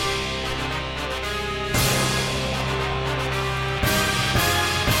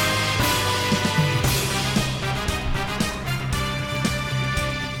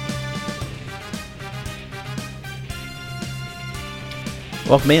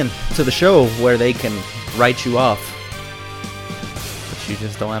Welcome in to the show where they can write you off, but you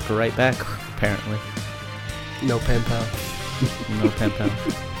just don't have to write back, apparently. No pen pal. No pen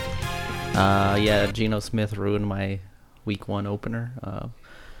pal. Yeah, Geno Smith ruined my Week 1 opener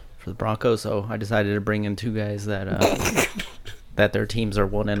for the Broncos, so I decided to bring in two guys that that their teams are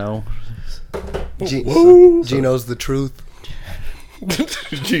 1-0. Geno's the truth.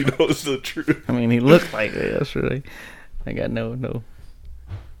 Geno's the truth. I mean, he looked like it yesterday. I got no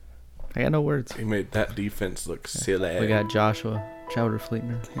words. He made that defense look silly. We got Joshua Chowder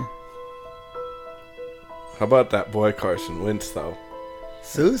Fleetner here. How about that boy Carson Wentz, though?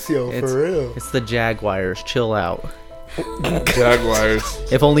 Sucio, for real. It's the Jaguars. Chill out. Jaguars.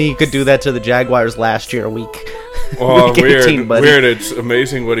 If only he could do that to the Jaguars last year, week. Oh, week 18, weird. It's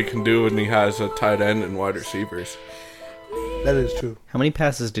amazing what he can do when he has a tight end and wide receivers. That is true. How many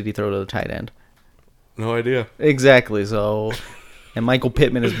passes did he throw to the tight end? No idea. Exactly. So, and Michael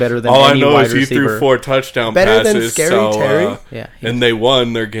Pittman is better than all any I know wide is he receiver. threw 4 touchdown better passes. Better than Scary Terry? Yeah. And they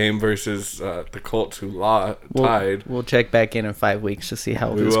won their game versus the Colts, who tied. We'll check back in 5 weeks to see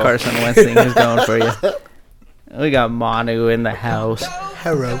how this Carson Wentz thing is going for you. We got Manu in the house.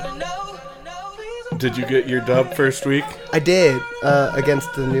 Hello. Did you get your dub first week? I did,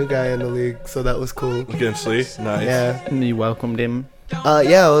 against the new guy in the league, so that was cool. Against Lee? Nice. Yeah. And you welcomed him.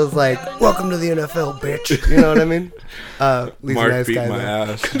 Yeah, I was like, welcome to the NFL, bitch. You know what I mean? Lee's Mark a nice beat guy, my though.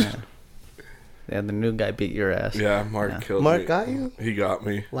 ass. Yeah, the new guy beat your ass. Yeah, Mark killed Mark me. got you? He got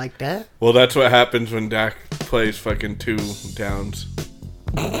me. Like that? Well, that's what happens when Dak plays fucking 2 downs.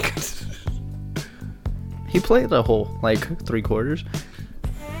 He played the whole, 3 quarters.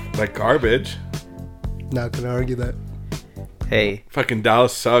 Like garbage. Not gonna argue that. Hey. Fucking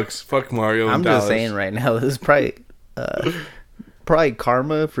Dallas sucks. Fuck Mario and I'm Dallas. just saying right now, this is probably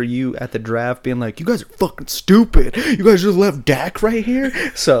karma for you at the draft being like, you guys are fucking stupid. You guys just left Dak right here.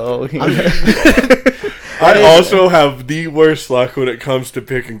 So I also have the worst luck when it comes to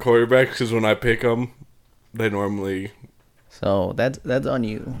picking quarterbacks because when I pick them, they normally that's on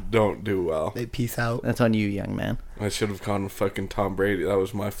you. don't do well. They peace out. That's on you, young man. I should have gone with fucking Tom Brady. That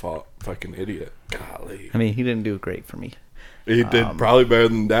was my fault. Fucking idiot. Golly. I mean, he didn't do great for me. He did probably better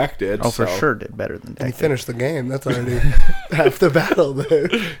than Dak did. Oh, for sure did better than Dak. And he finished the game. That's already half the battle there.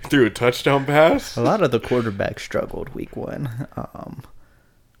 Threw a touchdown pass. A lot of the quarterbacks struggled week 1.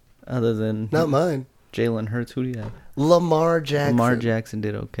 Other than Not mine. Jalen Hurts, who do you have? Lamar Jackson. Lamar Jackson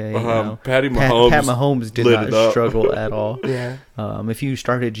did okay. Patty Mahomes. Pat Mahomes did lit not it up. struggle at all. Yeah. If you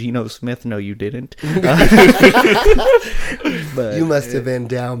started Geno Smith, no, you didn't. But You must have been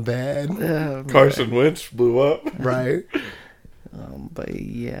down bad. Carson Wentz blew up. Right? But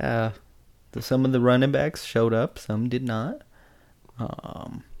yeah, some of the running backs showed up. Some did not.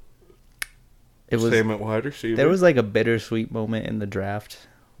 It was Same at wide receiver. There was a bittersweet moment in the draft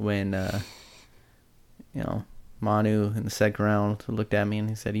when Manu in the second round looked at me and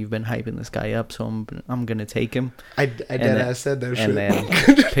he said, "You've been hyping this guy up, so I'm gonna take him." I said that shit. And then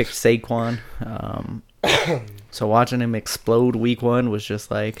picked Saquon. So watching him explode week 1 was just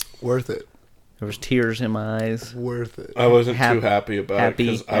worth it. there was tears in my eyes. Worth it. I wasn't too happy about it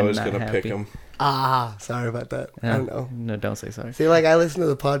because I and was not going to pick happy. him. Sorry about that. I don't know. No, don't say sorry. See, I listen to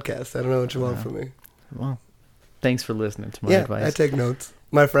the podcast. I don't know what you want from me. Well, thanks for listening to my advice. I take notes.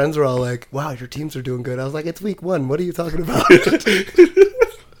 My friends were all like, wow, your teams are doing good. I was like, it's week 1. What are you talking about?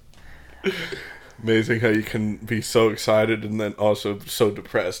 Amazing how you can be so excited and then also so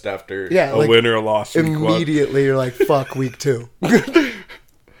depressed after Yeah, a win or a loss. Immediately, you're like, fuck week 2.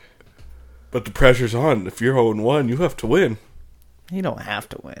 But the pressure's on. If you're 0-1, you have to win. You don't have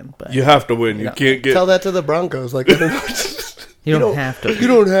to win, but You have to win. You can't get... Tell that to the Broncos. I don't know. you don't have to. You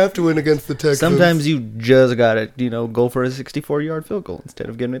don't have to win against the Texans. Sometimes you just gotta, go for a 64-yard field goal instead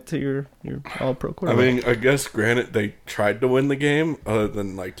of giving it to your all-pro I quarterback. mean, I guess, granted, they tried to win the game, other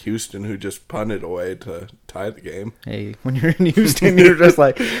than, Houston, who just punted away to tie the game. Hey, when you're in Houston, you're just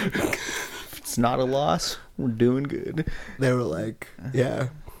like, it's not a loss. We're doing good. They were like, yeah,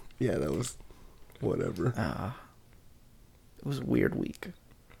 that was whatever. It was a weird week.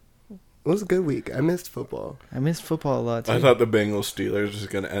 It was a good week. I missed football. I missed football a lot, too. I thought the Bengals-Steelers was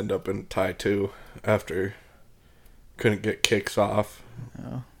going to end up in tie 2 after couldn't get kicks off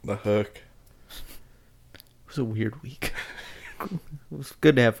the hook. It was a weird week. It was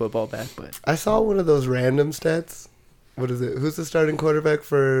good to have football back, but... I saw one of those random stats. What is it? Who's the starting quarterback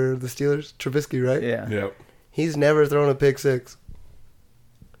for the Steelers? Trubisky, right? Yeah. Yep. He's never thrown a pick 6.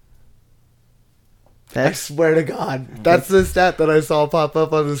 I swear to God. That's the stat that I saw pop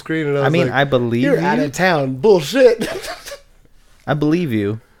up on the screen. And I was I believe you're you. out of town. Bullshit. I believe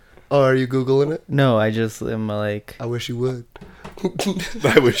you. Oh, are you Googling it? No, I just am like... I wish you would.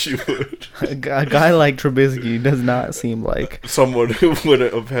 I wish you would. A guy like Trubisky does not seem like Someone who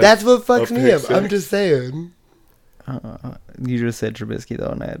wouldn't have had. That's what fucks a me pick up. I'm six. just saying. You just said Trubisky though,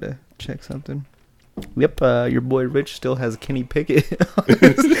 and I had to check something. Yep, your boy Rich still has Kenny Pickett on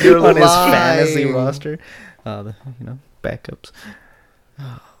his, You're on his lying. fantasy roster. Backups.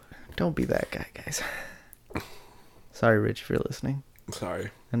 Oh, don't be that guy, guys. Sorry, Rich, if you're listening. Sorry,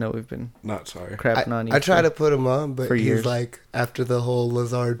 I know we've been not sorry. crapping on you. I try to put him on, but for he's years. like, after the whole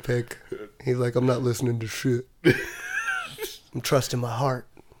Lazard pick, he's like, I'm not listening to shit. I'm trusting my heart.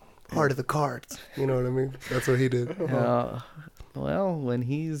 Heart of the cards. You know what I mean? That's what he did. Well, when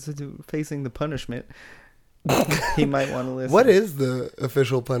he's facing the punishment, he might want to listen. What is the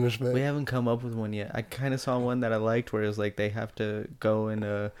official punishment? We haven't come up with one yet. I kind of saw one that I liked where it was like they have to go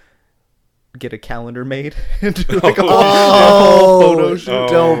and get a calendar made and do like a whole photo shoot.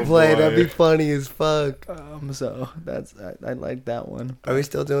 Don't play. boy. That'd be funny as fuck. So that's I like that one. Are we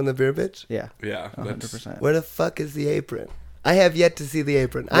still doing the beer bitch? Yeah, Yeah, that's 100%. Where the fuck is the apron? I have yet to see the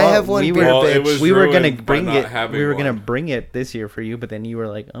apron. I Well, have one we beer were- Well, it bitch. was We were gonna ruined by bring not it. having We were gonna one. bring it this year for you, but then you were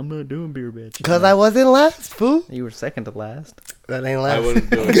like, "I'm not doing beer, bitch." Because I wasn't last, fool. You were second to last. That ain't I last. wouldn't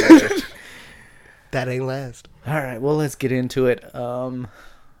do it. That ain't last. All right, well, let's get into it.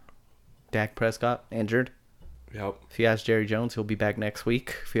 Dak Prescott injured. Yep. If you ask Jerry Jones, he'll be back next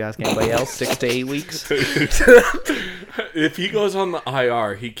week. If you ask anybody else, 6 to 8 weeks. If he goes on the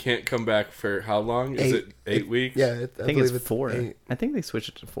IR, he can't come back for how long? Is 8. it 8 weeks? Yeah, I think it's believe 4. 8. I think they switched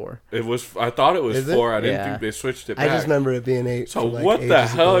it to 4. It was. I thought it was Is it? 4. I didn't Yeah. think they switched it I back. just remember it being 8. So from, like, what the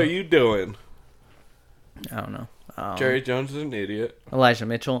ages hell ago. are you doing? I don't know. Jerry Jones is an idiot. Elijah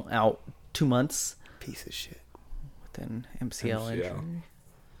Mitchell out 2 months Piece of shit. with an MCL injury.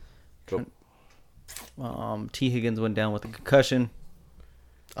 Go. T. Higgins went down with a concussion.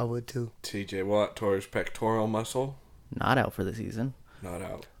 I would too. TJ Watt tore his pectoral muscle. Not out for the season. Not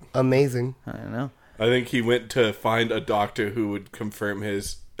out. Amazing. I don't know. I think he went to find a doctor who would confirm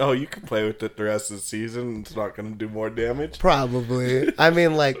his. Oh, you can play with it the rest of the season. It's not going to do more damage. Probably. I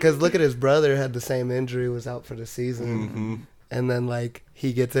mean, like, because look at his brother had the same injury, was out for the season. Mm-hmm. And then, like,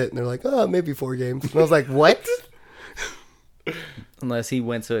 he gets it, and they're like, oh, maybe 4 games. And I was like, what? Unless he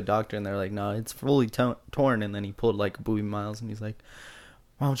went to a doctor and they're like, no, it's fully torn. And then he pulled like a Bowie Miles and he's like,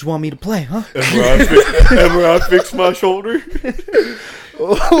 why don't you want me to play, huh? Ever I fix my shoulder?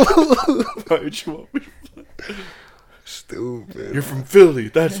 Why did you want me to play? Stupid. You're from Philly.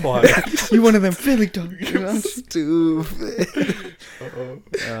 That's why. You one of them Philly dogs. aren't you? Stupid.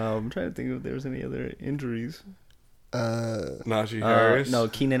 I'm trying to think if there was any other injuries. Najee Harris. No,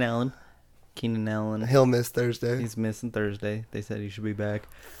 Keenan Allen. Keenan Allen. He'll miss Thursday. He's missing Thursday. They said he should be back.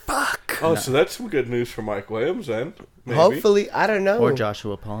 Fuck. Oh, so that's some good news for Mike Williams then. Maybe. Hopefully, I don't know. Or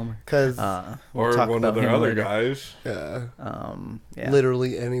Joshua Palmer. Because, We'll Or talk one of about their him other later. guys. yeah, Yeah.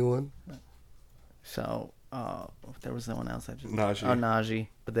 literally anyone. So, there was someone else. Najee. Oh, Najee.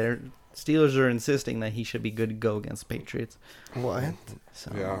 But their Steelers are insisting that he should be good to go against the Patriots. What?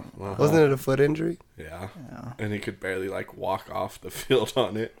 So, Yeah. Well, Wasn't it a foot injury? Yeah. yeah. And he could barely like walk off the field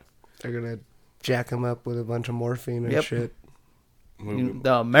on it. They're going to jack him up with a bunch of morphine and Yep. shit.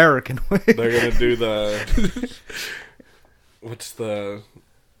 The American way. They're gonna do the what's the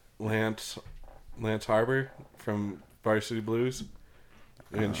Lance Harbor from Varsity Blues?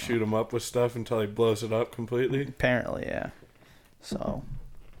 They're gonna shoot him up with stuff until he blows it up completely. Apparently, yeah. So,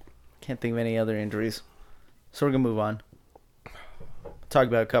 can't think of any other injuries. So we're gonna move on. Talk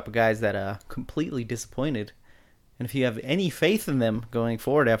about a couple guys that completely disappointed, and if you have any faith in them going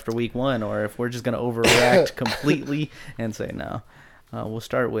forward after week 1, or if we're just gonna overreact completely and say no. We'll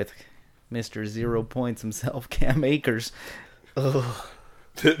start with Mr. 0 points himself, Cam Akers. Ugh.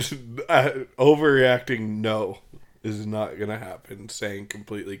 Overreacting, no, is not gonna happen. Saying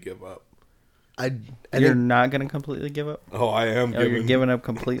completely give up. I You're think, not gonna completely give up. Oh, I am. Oh, you're giving up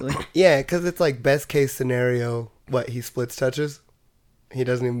completely. yeah, because it's like best case scenario. What, he splits touches? He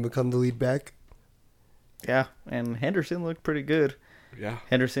doesn't even become the lead back? Yeah, and Henderson looked pretty good. Yeah.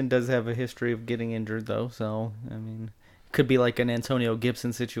 Henderson does have a history of getting injured, though, so, I mean, could be like an Antonio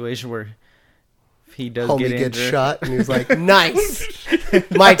Gibson situation where if he does Homie get gets injured. shot, and he's like, nice.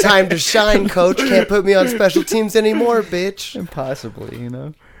 My time to shine, coach. Can't put me on special teams anymore, bitch. Impossibly, you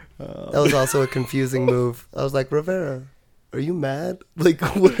know? That was also a confusing move. I was like, Rivera, are you mad? Like,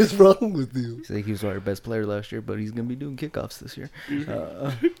 what is wrong with you? He's like, he was our best player last year, but he's going to be doing kickoffs this year.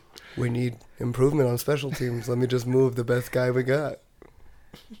 We need improvement on special teams. Let me just move the best guy we got.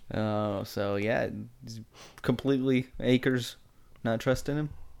 So, yeah, completely Akers, not trusting him.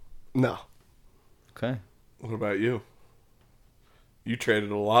 No. Okay. What about you? You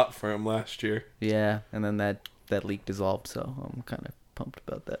traded a lot for him last year. Yeah, and then that that league dissolved, so I'm kind of pumped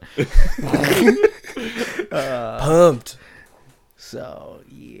about that. Pumped. So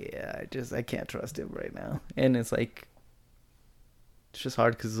yeah, I can't trust him right now, and it's like it's just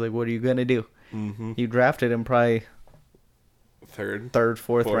hard because like, what are you gonna do? Mm-hmm. You drafted him probably Third,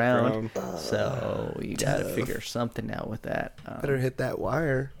 fourth round. So you gotta figure something out with that. Better hit that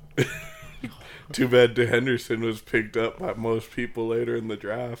wire. Too bad Henderson was picked up by most people later in the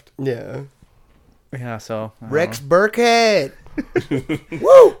draft. Yeah. Yeah, so Rex Burkhead.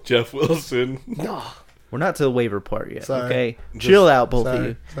 Woo! Jeff Wilson. we're not to the waiver part yet. Sorry. Okay, chill out, both of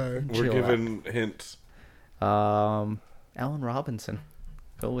you. Sorry. We're Chill giving hints. Allen Robinson,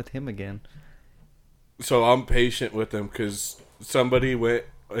 go with him again. So I'm patient with him because somebody went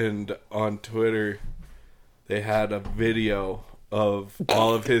and on Twitter, they had a video of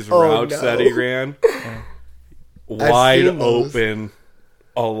all of his routes that he ran wide open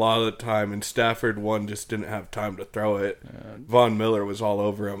a lot of the time, and Stafford one just didn't have time to throw it. Von Miller was all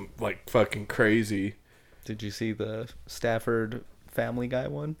over him like fucking crazy. Did you see the Stafford Family Guy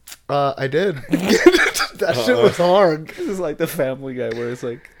one? I did. That shit was hard. This is like the Family Guy where it's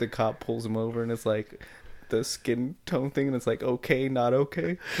like the cop pulls him over and it's like the skin tone thing and it's like okay, not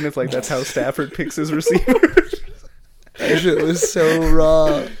okay, and it's like that's how Stafford picks his receivers. That shit was so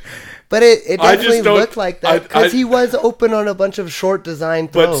raw. But it definitely looked like that because he was open on a bunch of short design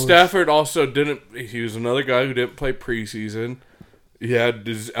throws. But Stafford also didn't. He was another guy who didn't play preseason. He had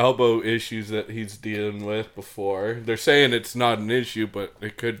his elbow issues that he's dealing with before. They're saying it's not an issue, but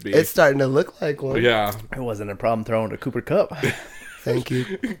it could be. It's starting to look like one. Yeah. It wasn't a problem throwing to Cooper Kupp. Thank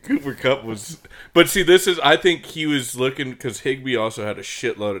you. Cooper Kupp was... But see, I think he was looking... Because Higbee also had a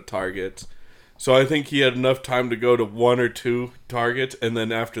shitload of targets. So I think he had enough time to go to 1 or 2 targets, and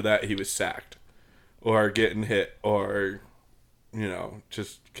then after that he was sacked. Or getting hit, or,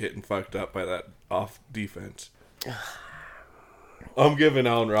 just getting fucked up by that off defense. I'm giving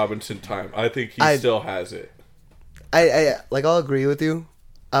Allen Robinson time. I think he still has it. I'll agree with you.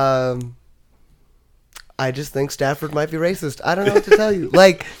 I just think Stafford might be racist. I don't know what to tell you.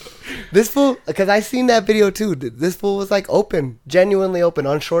 Like, this fool, because I seen that video too. This fool was like open, genuinely open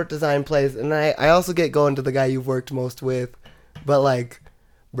on short design plays. And I also get going to the guy you've worked most with. But like,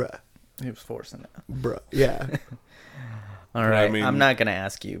 bruh. He was forcing it. Bruh, yeah. All right, I'm not going to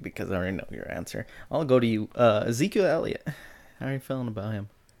ask you because I already know your answer. I'll go to you. Ezekiel Elliott. How are you feeling about him?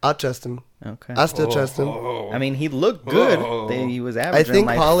 I'll trust him. Okay. I still trust him. I mean, he looked good. He was averaging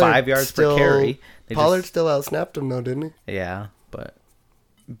like Pollard 5 yards per carry. Pollard still outsnapped him though, didn't he? Yeah, but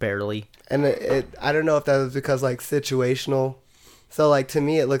barely. And I don't know if that was because like situational. So like to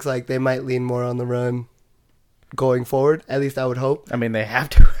me, it looks like they might lean more on the run going forward. At least I would hope. I mean, they have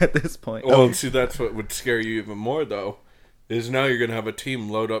to at this point. Well, see, that's what would scare you even more though. Is now you're gonna have a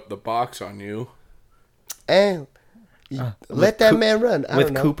team load up the box on you. And let that man run. I with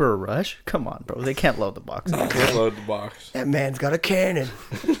don't know. Cooper Rush? Come on, bro. They can't load the box. Can't load the box. That man's got a cannon.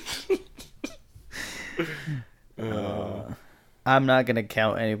 I'm not going to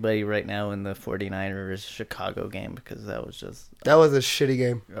count anybody right now in the 49ers Chicago game because that was a shitty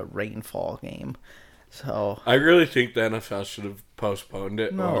game. A rainfall game. So I really think the NFL should have postponed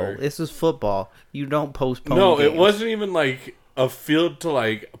it. No, this is football. You don't postpone No, games. it wasn't even like a field to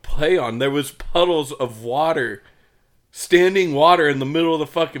like play on. There was puddles of water. Standing water in the middle of the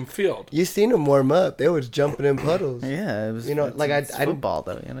fucking field. You seen them warm up. They was jumping in puddles. Yeah, it was. It's football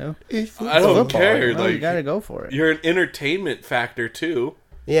though. I don't care. You gotta go for it. You're an entertainment factor too.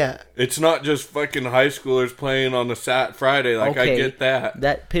 Yeah, it's not just fucking high schoolers playing on a Friday. Like I get that.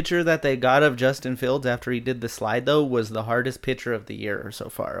 That picture that they got of Justin Fields after he did the slide though was the hardest picture of the year so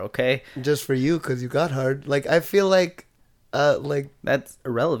far. Okay, just for you because you got hard. Like I feel like that's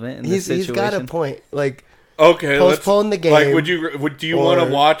irrelevant in this situation. He's got a point. Like. Okay, postpone the game. Like, do you want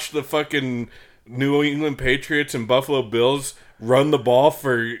to watch the fucking New England Patriots and Buffalo Bills run the ball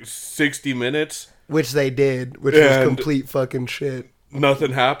for 60 minutes? Which they did, which was complete fucking shit.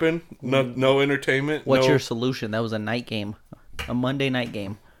 Nothing happened? No entertainment? What's your solution? That was a night game. A Monday night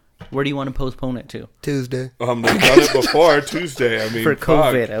game. Where do you want to postpone it to? Tuesday. They've done it before, Tuesday. I mean, for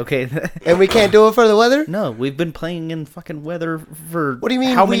COVID, okay. And we can't do it for the weather? No, we've been playing in fucking weather for what do you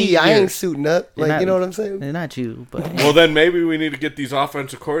mean how many years? I ain't suiting up. Like, you know what I'm saying? Not you, but... Well, then maybe we need to get these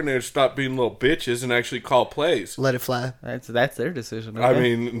offensive coordinators to stop being little bitches and actually call plays. Let it fly. That's their decision. Okay? I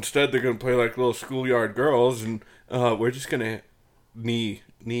mean, instead they're going to play like little schoolyard girls and we're just going to knee.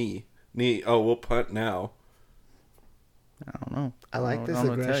 Oh, we'll punt now. I don't know. I like this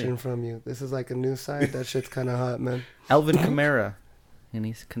aggression from you. This is like a new side. That shit's kind of hot, man. Alvin Kamara.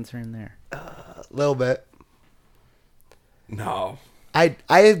 Any concern there? A little bit. No. I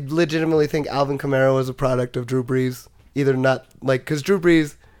legitimately think Alvin Kamara was a product of Drew Brees. Either not, like, because Drew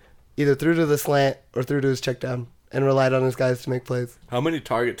Brees either threw to the slant or threw to his check down and relied on his guys to make plays. How many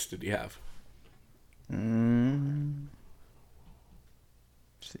targets did he have?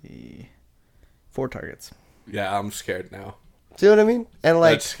 See. 4 targets. Yeah, I'm scared now. See what I mean? And,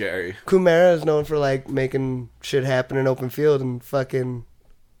 like, That's scary. Kamara is known for, like, making shit happen in open field, and fucking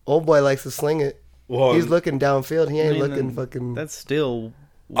old boy likes to sling it. Well, He's looking downfield. He ain't I mean, looking fucking... That's still,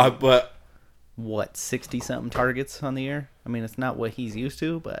 but what, 60-something targets on the year? I mean, it's not what he's used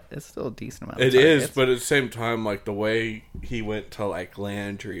to, but it's still a decent amount of it targets. is. But at the same time, like, the way he went to, like,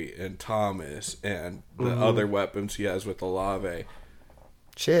 Landry and Thomas and the other weapons he has with Olave.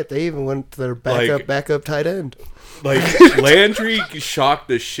 Shit, they even went to their Like- backup tight end. Like, Landry shocked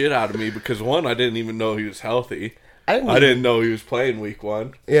the shit out of me because, one, I didn't even know he was healthy. I didn't know he was playing week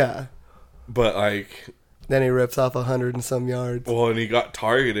 1. Yeah. But, like, Then he rips off 100 and some yards. well, and he got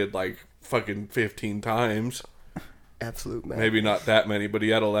targeted, like, fucking 15 times. Absolute man. Maybe not that many, but he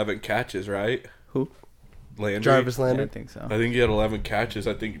had 11 catches, right? Who? Landry. Jarvis Yeah, I Landry. think so. I think he had 11 catches.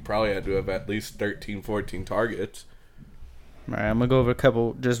 I think he probably had to have at least 13, 14 targets. All right, I'm going to go over a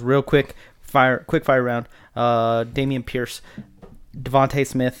couple, just real quick fire round. Damian Pierce, Devontae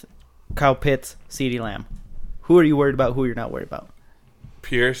Smith, Kyle Pitts, CeeDee Lamb. Who are you worried about? Who you're not worried about?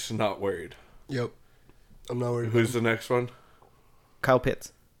 Pierce, not worried. Yep. I'm not worried. Who's the next one? Kyle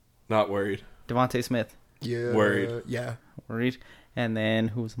Pitts, Not worried. Devontae Smith, Yeah. Worried. Yeah. worried. And then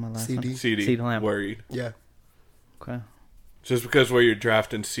who was my last one? CeeDee. CeeDee, CeeDee Lamb. worried. Yeah. Okay. Just because where you're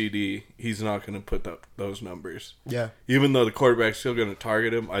drafting CeeDee, he's not going to put up those numbers. Yeah. Even though the quarterback's still going to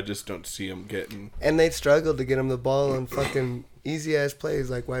target him, I just don't see him getting... And they struggled to get him the ball on fucking easy-ass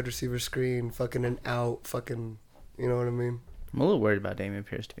plays like wide receiver screen, fucking an out, fucking... You know what I mean? I'm a little worried about Damian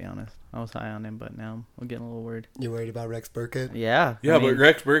Pierce, to be honest. I was high on him, but now I'm getting a little worried. You worried about Rex Burkhead? Yeah. Yeah, I mean, but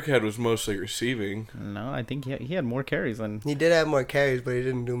Rex Burkhead was mostly receiving. No, I think he had more carries than... He did have more carries, but he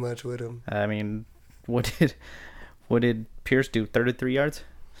didn't do much with him. I mean, what did Pierce do? 33 yards?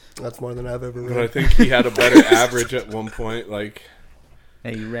 That's more than I've ever But I read. think he had a better average at one point. Like,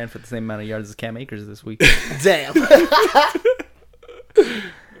 Hey, you ran for the same amount of yards as Cam Akers this week. Damn.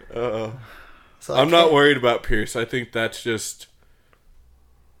 uh, So I'm not worried about Pierce. I think that's just...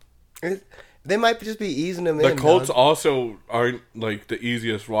 They might just be easing him The in. Colts dog. also aren't, like, the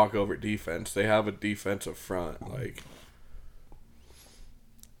easiest walkover defense. They have a defensive front. Like,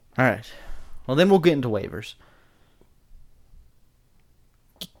 All right. Well, then we'll get into waivers.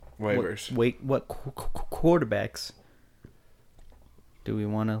 waivers. What quarterbacks do we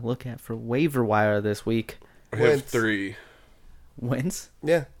want to look at for waiver wire this week? I have Wentz. 3. Wentz?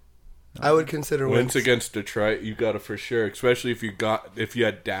 Yeah. I would consider Wentz Wentz. against Detroit, you got it for sure. Especially if you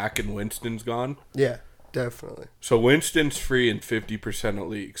had Dak and Winston's gone. Yeah, definitely. So Winston's free in 50% of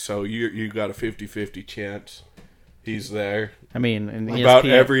leagues. So you got a 50-50 chance. He's there. I mean, in the About ESPN,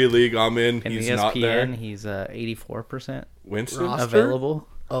 every league I'm in, in he's the not there. ESPN, he's 84% Winston? Roster? available.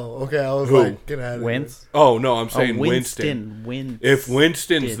 Oh, okay. I was Who? like, get out of Wentz? Oh, no, I'm saying Winston. Winston. If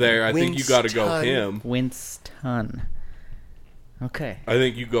Winston's there, I think you got to go Winston. him. Winston. Okay. I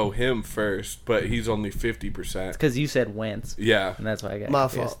think you go him first, but he's only 50%. Because you said Wentz. Yeah. And that's why I got My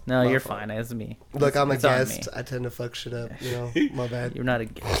confused. fault. No, My you're fault. fine. It's me. Look, I'm a It's on guest. me. I tend to fuck shit up, you know. My bad. You're not a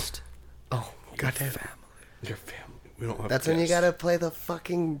guest. Oh, goddamn. Your family. We don't have That's when you guests. gotta play the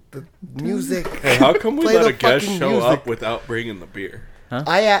music. Hey, how come we Play let the a guest fucking show music. up without bringing the beer? No. Just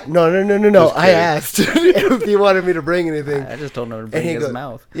I kidding. asked if he wanted me to bring anything. I just told him to And bring he his goes,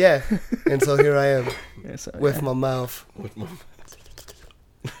 mouth. Yeah. And so here I am Yeah, so, with yeah. my mouth. With my...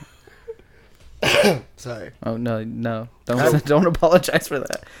 Sorry. Oh, no. Don't apologize for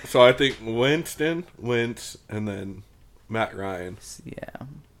that. So I think Winston, Wentz, and then Matt Ryan Yeah.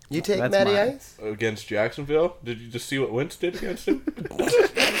 You take That's Matty mine. Ice? against Jacksonville. Did you just see what Wentz did against him?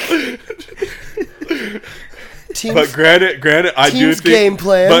 Teams, But granted, I do teams think. game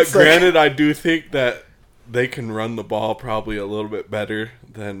plans. But granted, I do think that they can run the ball probably a little bit better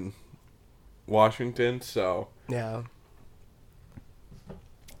than Washington. So Yeah.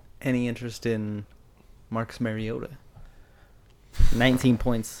 Any interest in Marcus Mariota? 19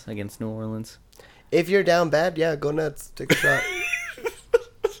 points against New Orleans. If you're down bad, yeah, go nuts. Take a shot.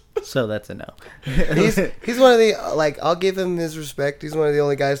 So that's a no. He's one of the, like, I'll give him his respect. He's one of the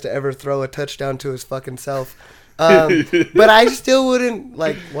only guys to ever throw a touchdown to his fucking self. But I still wouldn't,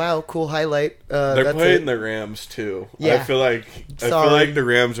 like, wow, cool highlight. they're that's playing it. the Rams too. Yeah. I feel like Sorry. the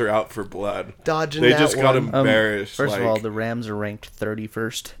Rams are out for blood. Dodging They that just got one. embarrassed. First of like- all, the Rams are ranked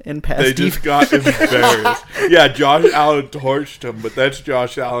 31st in pass They defense. just got embarrassed. Yeah, Josh Allen torched him, but that's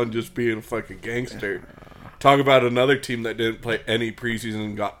Josh Allen just being a fucking gangster. Talk about another team that didn't play any preseason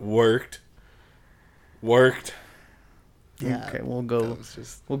and got worked. Yeah. Okay, we'll That go. was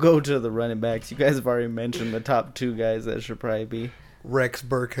just We'll go to the running backs. You guys have already mentioned the top two guys that should probably be Rex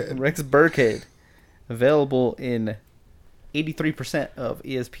Burkhead. Rex Burkhead, available in 83% of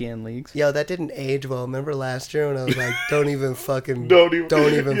ESPN leagues. Yo, that didn't age well. Remember last year when I was like, don't even fucking Don't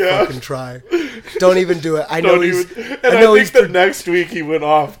even- yeah. fucking try. Don't even do it. I know Don't he's even. I And know I he's think the next week he went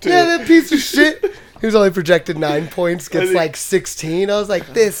off too. yeah, that piece of shit. He was only projected 9 points, gets think- like 16. I was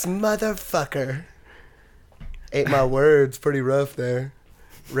like, this motherfucker. Ate my words pretty rough there.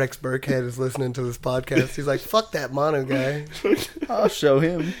 Rex Burkhead is listening to this podcast. He's like, fuck that mono guy. I'll show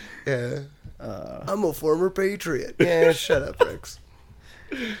him. Yeah. I'm a former Patriot. Yeah, shut up, Rex.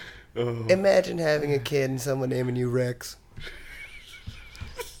 Oh. Imagine having a kid and someone naming you Rex.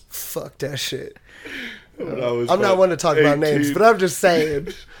 Fuck that shit. I'm not one to talk about names, but I'm just saying.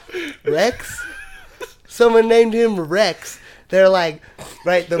 Rex? Someone named him Rex. They're like,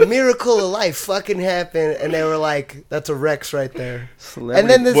 right, the miracle of life fucking happened, and they were like, that's a Rex right there. Celebrity. And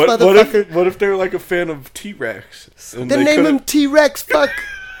then this What motherfucker, if they're like a fan of T-Rex? And then they name couldn't- him T-Rex, fuck.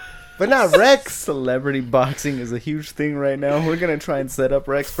 But not Rex. Celebrity boxing is a huge thing right now. We're gonna try and set up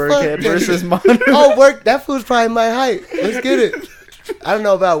Rex Fuck Burkhead that versus shit. Mono. Oh, work. That fool's probably my height. Let's get it. I don't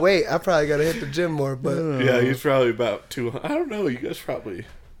know about weight. I probably got to hit the gym more, but Yeah, he's probably about 200. I don't know. You guys probably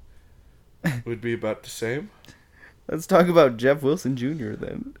would be about the same. Let's talk about Jeff Wilson Jr.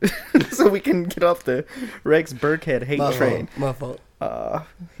 then, so we can get off the Rex Burkhead hate my train. fault. My fault.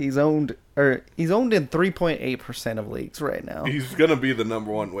 He's owned in 3.8% of leagues right now, He's gonna be the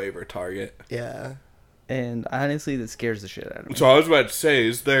number one waiver target. Yeah. and honestly, that scares the shit out of me. So I was about to say,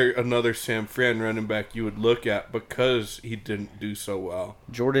 is there another Sam Fran running back you would look at because he didn't do so well?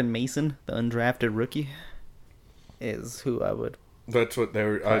 Jordan Mason, the undrafted rookie, is who I would That's what they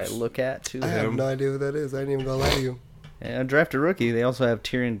were. probably look at too. I have no idea who that is. I ain't even gonna lie to you. And undrafted rookie. They also have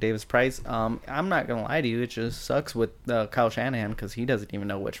Tyrion Davis-Price. I'm not gonna lie to you, it just sucks with Kyle Shanahan because he doesn't even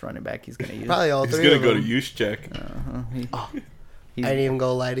know which running back he's gonna use. Probably all He's three gonna of go to them. use check. He's- I ain't even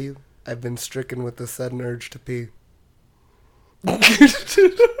gonna lie to you. I've been stricken with the sudden urge to pee.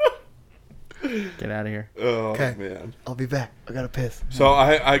 Get out of here. Oh Okay. man. I'll be back. I gotta piss. So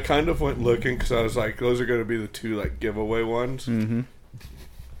I kind of went looking because I was like, those are gonna be the two like giveaway ones. Mm-hmm.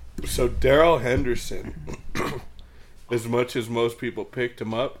 So Darrell Henderson, as much as most people picked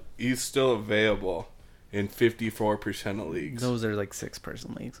him up, he's still available in 54% of leagues. Those are like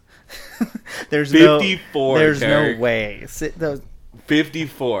 6-person leagues. There's 54, There's Derek. no way.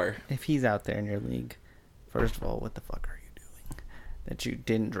 54. If he's out there in your league, first of all, what the fuck are you doing that you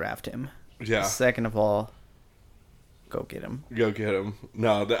didn't draft him? Yeah. Second of all, go get him. Go get him.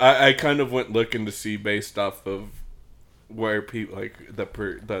 No, I kind of went looking to see based off of where people like the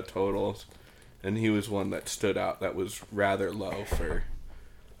totals, and he was one that stood out that was rather low for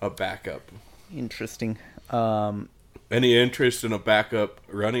a backup. Interesting. Any interest in a backup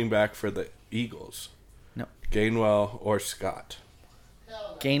running back for the Eagles? No. Gainwell or Scott?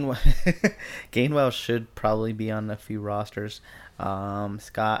 Gainwell should probably be on a few rosters.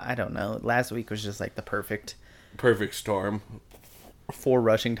 Scott, I don't know. Last week was just like the perfect storm. 4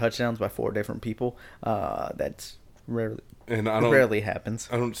 rushing touchdowns by 4 different people. That's rarely And rarely happens.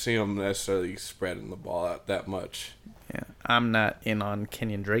 I don't see him necessarily spreading the ball out that much. Yeah, I'm not in on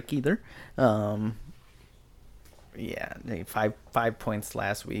Kenyon Drake either. Yeah, 5 points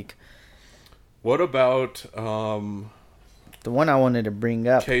last week. What about The one I wanted to bring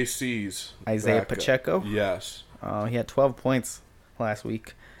up, KC's Isaiah backup? Pacheco. Yes. He had 12 points last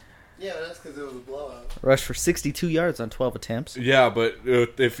week. Yeah, that's because it was a blowout. Rushed for 62 yards on 12 attempts. Yeah, but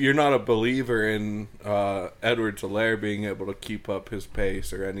if you're not a believer in Edwards-Helaire being able to keep up his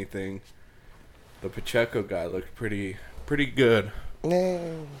pace or anything, the Pacheco guy looked pretty good.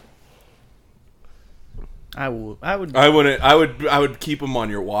 No. I would, I would keep him on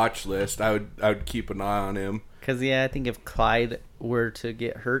your watch list. I would keep an eye on him. because I think if Clyde were to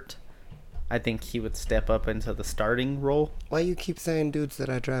get hurt, I think he would step up into the starting role. Why you keep saying dudes that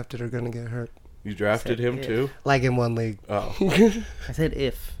I drafted are gonna get hurt? You drafted him if. too? Like in one league. Oh. I said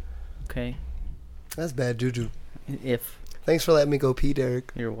if, okay, That's bad juju. if. Thanks for letting me go pee,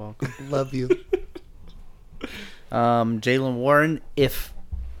 Derek. You're welcome. Love you. Jalen Warren, if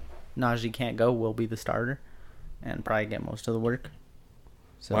Najee can't go, will be the starter and probably get most of the work.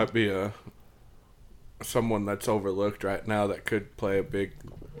 So Might be someone that's overlooked right now that could play a big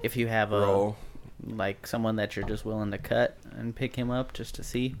if you have role. like someone that you're just willing to cut and pick him up just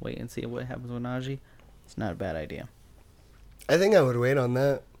to wait and see what happens with Najee, it's not a bad idea. I think I would wait on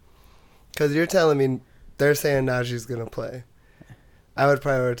that. Because you're telling me they're saying Najee's going to play. I would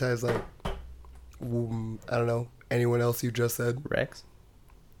prioritize, like, I don't know, anyone else you just said. Rex.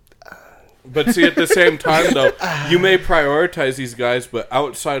 But see, at the same time, though, you may prioritize these guys, but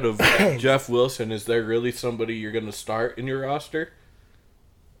outside of Jeff Wilson, is there really somebody you're going to start in your roster?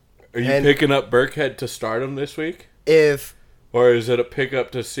 Are you picking up Burkhead to start him this week? Or is it a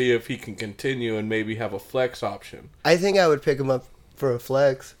pickup to see if he can continue and maybe have a flex option? I think I would pick him up for a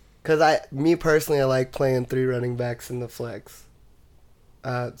flex. Because me personally, I like playing 3 running backs in the flex.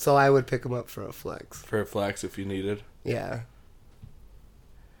 So I would pick him up for a flex. For a flex if you needed? Yeah.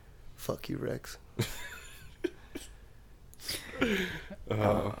 Fuck you, Rex.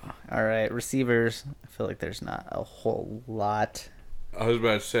 All right, receivers. I feel like there's not a whole lot. I was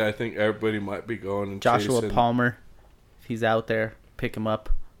about to say, I think everybody might be going and Joshua chasing. Palmer, if he's out there, pick him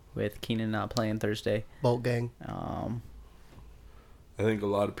up with Keenan not playing Thursday. Bolt gang. I think a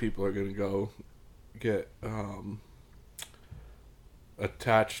lot of people are going to go get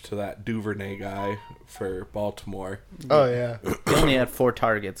attached to that Duvernay guy for Baltimore. Oh, yeah. He only had 4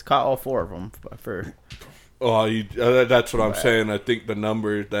 targets. Caught all 4 of them. That's what I'm saying. I think the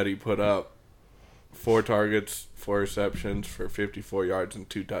number that he put up, 4 targets, 4 receptions for 54 yards and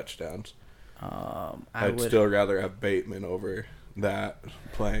 2 touchdowns. I'd still rather have Bateman over that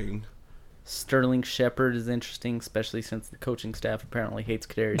playing. Sterling Shepard is interesting, especially since the coaching staff apparently hates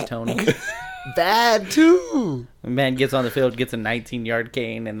Kadarius Toney. Bad, too. The man gets on the field, gets a 19-yard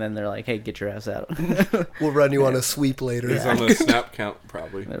gain, and then they're like, hey, get your ass out. We'll run you on a sweep later. He's on the snap count,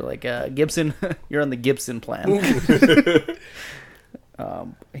 probably. They're like, Gibson, you're on the Gibson plan.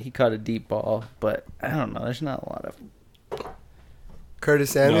 He caught a deep ball, but I don't know. There's not a lot of...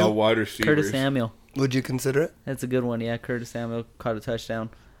 Curtis Samuel? No, wide receivers. Curtis Samuel. Would you consider it? That's a good one, yeah. Curtis Samuel caught a touchdown.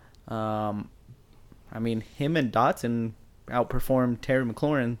 I mean, him and Dotson outperformed Terry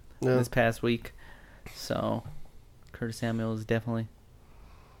McLaurin this past week. So, Curtis Samuel is definitely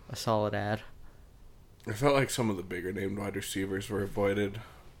a solid ad. I felt like some of the bigger named wide receivers were avoided.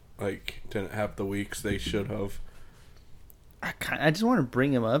 Like, didn't have the weeks they should have. I just want to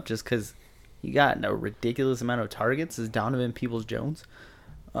bring him up just because he got a ridiculous amount of targets as Donovan Peoples-Jones.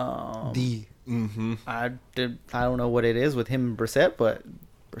 I don't know what it is with him and Brissett, but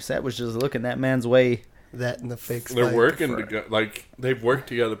Brissett was just looking that man's way. That and the fake spike. They're working together. Like, they've worked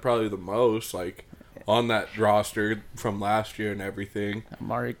together probably the most, like, on that roster from last year and everything.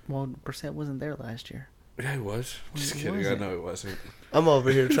 Brissett wasn't there last year. Yeah, he was. Just kidding. I know he wasn't. I'm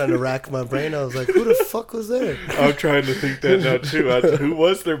over here trying to rack my brain. I was like, who the fuck was there? I'm trying to think that now, too. Who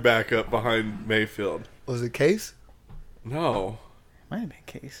was their backup behind Mayfield? Was it Case? No. Might have been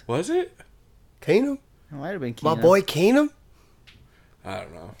Case. Was it? Keenum? It might have been Keenum. My boy Keenum? I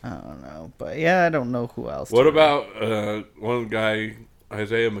don't know. I don't know. But, yeah, I don't know who else. What about one guy,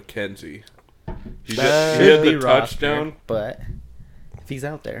 Isaiah McKenzie? He Should had be the touchdown. But if he's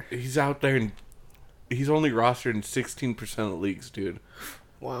out there. He's out there, and he's only rostered in 16% of leagues, dude.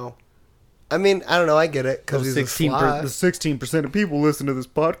 Wow. I mean, I don't know. I get it because he's 16% of people listen to this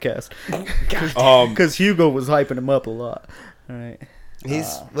podcast. Because Hugo was hyping him up a lot. All right. What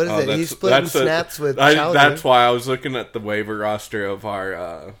is it? He's splitting snaps with Chowder. That's why I was looking at the waiver roster of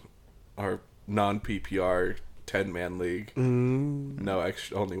our non-PPR 10-man league. No,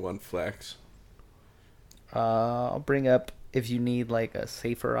 only one flex. I'll bring up, if you need like a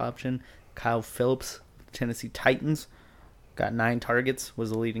safer option, Kyle Phillips, Tennessee Titans. Got 9 targets,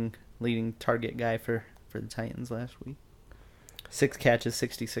 was the leading target guy for the Titans last week. 6 catches,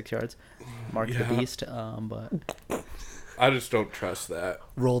 66 yards. Mark the Beast. But I just don't trust that.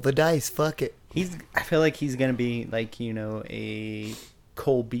 Roll the dice. Fuck it. I feel like he's going to be like, a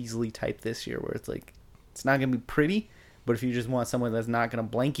Cole Beasley type this year where it's like, it's not going to be pretty, but if you just want someone that's not going to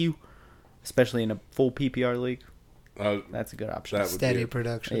blank you, especially in a full PPR league, that's a good option. Steady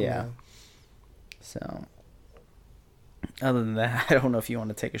production. Yeah. So, other than that, I don't know if you want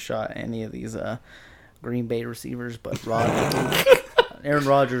to take a shot at any of these Green Bay receivers, but Aaron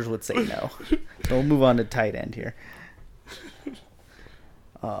Rodgers would say no. So we'll move on to tight end here.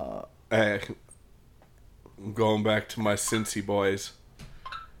 Hey, I'm going back to my Cincy boys.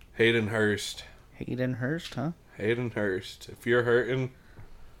 Hayden Hurst. Hayden Hurst, huh? Hayden Hurst. If you're hurting...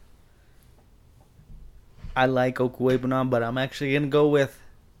 I like Okwuegbunam, but I'm actually going to go with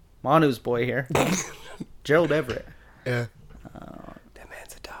Manu's boy here. Gerald Everett. Yeah. That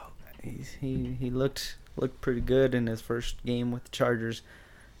man's a dog. He looked pretty good in his first game with the Chargers.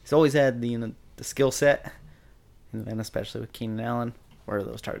 He's always had the skill set, and especially with Keenan Allen, where are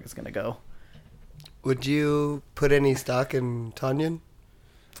those targets going to go? Would you put any stock in Tanyan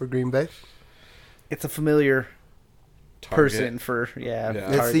for Green Bay? It's a familiar person for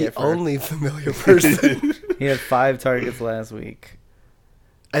It's the only familiar person. He had 5 targets last week.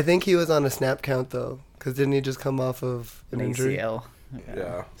 I think he was on a snap count though, because didn't he just come off of an injury? ACL.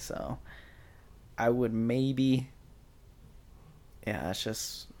 Yeah. So I would maybe. Yeah, it's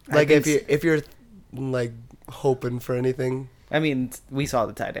just Like if you're like hoping for anything. I mean, we saw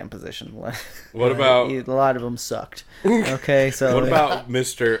the tight end position. What about a lot of them sucked? Okay, so what about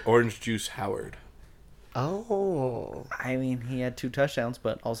Mr. Orange Juice Howard? Oh, I mean, he had 2 touchdowns,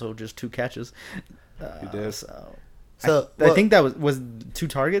 but also just 2 catches. He did. so I think that was 2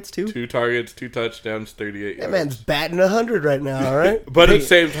 targets too. 2 targets, 2 touchdowns, 38 that yards. man's batting 100 right now. All right, But at the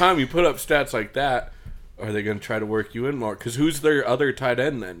same time, you put up stats like that. Are they going to try to work you in more? Because who's their other tight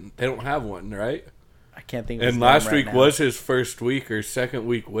end then? They don't have one, right? I can't think of his And name last right week now. was his first week or second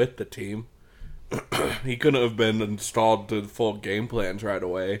week with the team. He couldn't have been installed to full game plans right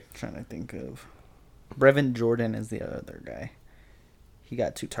away. trying to think of. Brevin Jordan is the other guy. He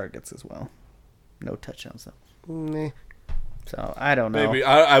got 2 targets as well. No touchdowns though. Meh. So I don't know. Maybe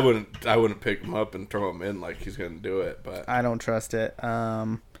I wouldn't pick him up and throw him in like he's going to do it, but I don't trust it. I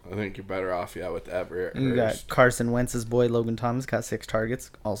think you're better off with Everett. You got Carson Wentz's boy Logan Thomas got 6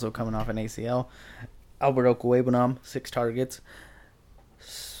 targets, also coming off an ACL. Albert Okwuegbunam 6 targets.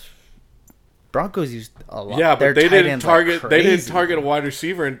 Broncos used a lot. Yeah, Their but they tight didn't ends are target. They didn't crazy. target a wide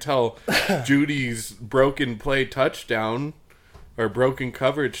receiver until Judy's broken play touchdown or broken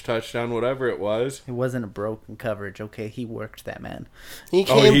coverage touchdown, whatever it was. It wasn't a broken coverage. Okay, he worked that man. He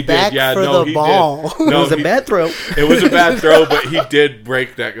Oh, came he did. back Yeah, for no, the he ball. did. No, it was a he- bad throw. It was a bad throw, but he did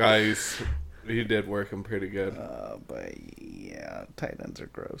break that guy's. He did work him pretty good. But yeah, tight ends are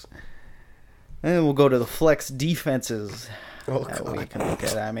gross. And we'll go to the flex defenses. Oh, that we God. can look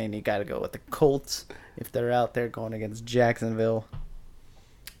at. I mean, you got to go with the Colts if they're out there going against Jacksonville.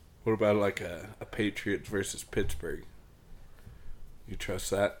 What about like a Patriots versus Pittsburgh? You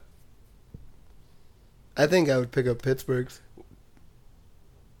trust that? I think I would pick up Pittsburgh's.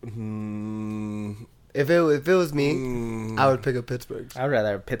 Mm, If it was me, I would pick up Pittsburgh's. I'd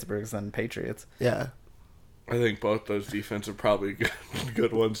rather have Pittsburgh's than Patriots. Yeah, I think both those defenses are probably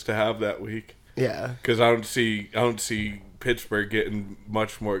good ones to have that week. yeah. Because I don't see Pittsburgh getting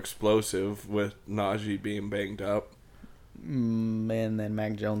much more explosive with Najee being banged up. And then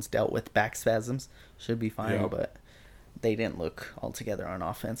Mac Jones dealt with back spasms. Should be fine, Yep. but they didn't look all together on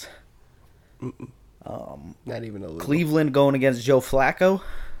offense. Not even a little. Cleveland going against Joe Flacco.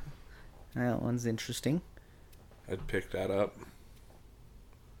 That one's interesting. I'd pick that up.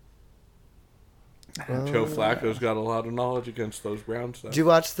 Joe Flacco's got a lot of knowledge against those Browns, though. Did you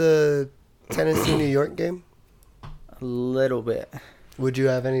watch the Tennessee New York game? A little bit. Would you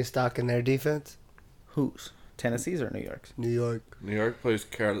have any stock in their defense? Whose? Tennessee's or New York's? New York. New York plays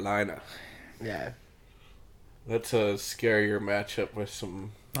Carolina. Yeah. That's a scarier matchup with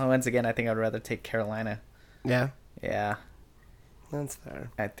some. Well, once again, I think I'd rather take Carolina. Yeah. Yeah, That's fair.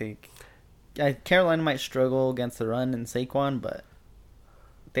 I think Carolina might struggle against the run and Saquon, but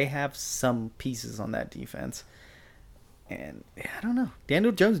they have some pieces on that defense. And yeah, I don't know.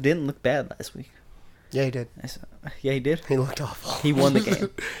 Daniel Jones didn't look bad last week. Yeah, he did. Yeah, he did. He looked awful. He won the game.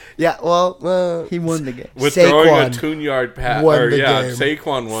 Yeah, well, He won the game. With throwing a Saquon 2-yard pass. won Or, the yeah, game.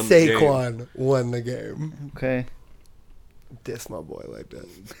 Saquon won the game. Saquon won the game. Okay. Diss my boy like that.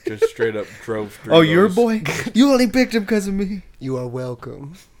 Just straight up drove through. Oh, your those. boy? You only picked him because of me. You are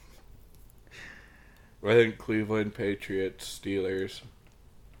welcome. I think Cleveland, Patriots, Steelers.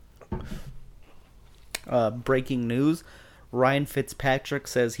 Breaking news. Ryan Fitzpatrick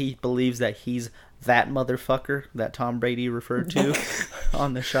says he believes that he's that motherfucker that Tom Brady referred to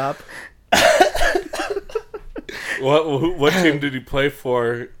on the shop. What team did he play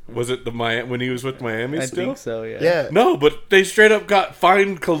for? Was it the Miami when he was with Miami I still? think so, yeah. Yeah. No, but they straight up got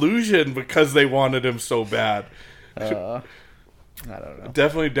fined collusion because they wanted him so bad. I don't know.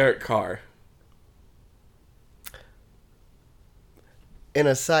 Definitely Derek Carr. In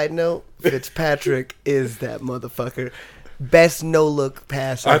a side note, Fitzpatrick is that motherfucker. Best no-look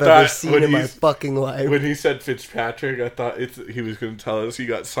pass I've ever seen in my fucking life. When he said Fitzpatrick, I thought he was going to tell us he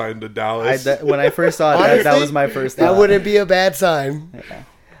got signed to Dallas. When I first saw it, that Honestly, was my first That thought. wouldn't be a bad sign. Yeah.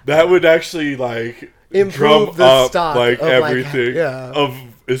 That would actually like Improve drum the up stock like of, like, everything yeah. of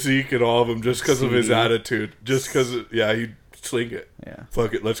Zeke and all of them just because of his Ceedee. attitude. Just because, he'd sling it. Yeah.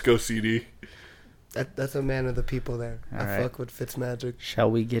 Fuck it, let's go, CD. That's a man of the people there. All I right. fuck with Fitzmagic.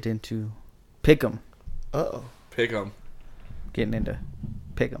 Shall we get into Pick'em? Uh-oh. Pick 'em. Getting into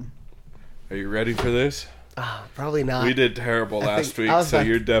Pick'em. Are you ready for this? Probably not. We did terrible I last think- week, I was so about-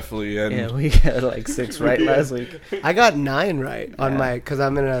 you're definitely in. Yeah, we got like 6 right last week. I got 9 right on Yeah. my, because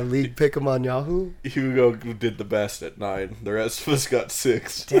I'm in a league pick 'em on Yahoo. Hugo did the best at 9. The rest of us got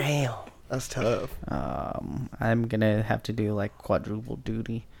 6. Damn. That's tough. I'm gonna have to do like quadruple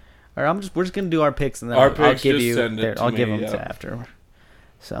duty, or we're just gonna do our picks and then Our I'll picks, give just you. send it to I'll me, give them yeah. to after.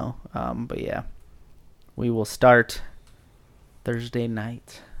 So, but yeah, we will start Thursday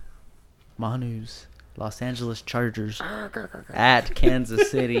night. Manu's Los Angeles Chargers at Kansas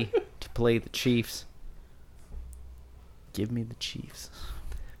City to play the Chiefs. Give me the Chiefs.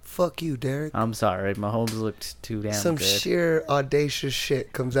 Fuck you, Derek. I'm sorry, Mahomes looked too damn Some good. sheer audacious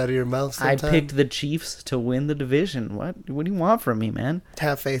shit comes out of your mouth sometimes. I picked the Chiefs to win the division. What do you want from me, man?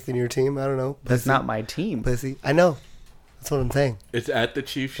 Have faith in your team. I don't know. That's Pussy. not my team. Pussy. I know. That's what I'm saying. It's at the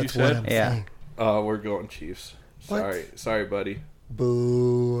Chiefs, you That's what I'm said? Yeah. saying. We're going Chiefs. What? Sorry, buddy.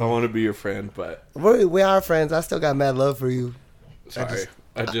 Boo. I want to be your friend, but We are friends. I still got mad love for you. sorry.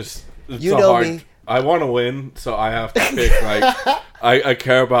 It's You a know hard, me. I want to win, so I have to pick, like, I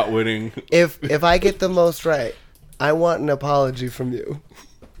care about winning. If I get the most right, I want an apology from you.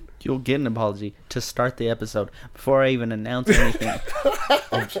 You'll get an apology to start the episode before I even announce anything.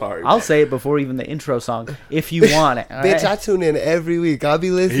 I'm sorry. I'll say it before even the intro song if you want it. All Bitch, right? I tune in every week. I'll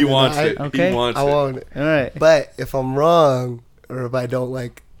be listening. He wants I, it. Okay. He wants I it. want it. All right. But if I'm wrong, or if I don't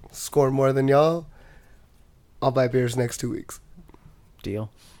like score more than y'all, I'll buy beers next 2 weeks.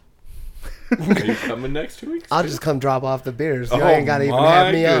 Deal. Are you coming next 2 weeks? I'll just come drop off the beers. Y'all Oh, ain't gotta even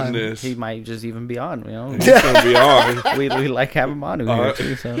have me on. goodness. He might just even be on. You know, He's going to be on. we like having Manu here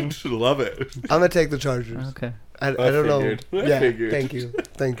too. So Love it. I'm gonna take the Chargers. okay. I don't figured. know. I Yeah, figured.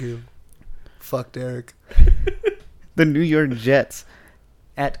 thank you. Fuck Derek. The New York Jets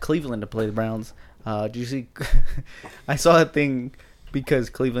at Cleveland to play the Browns. Do you see? I saw a thing because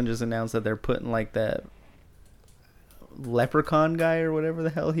Cleveland just announced that they're putting like that leprechaun guy or whatever the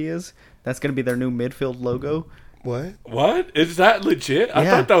hell he is. That's gonna be their new midfield logo. What? What? Is that legit? I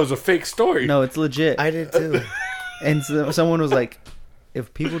Yeah. thought that was a fake story. No, it's legit. I did too. And so, someone was like,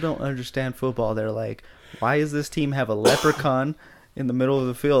 if people don't understand football, they're like, why does this team have a leprechaun in the middle of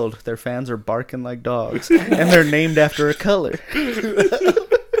the field? Their fans are barking like dogs, and they're named after a color.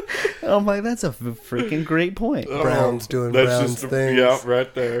 I'm like, that's a freaking great point. Oh, Browns doing that's Browns just things. Yeah,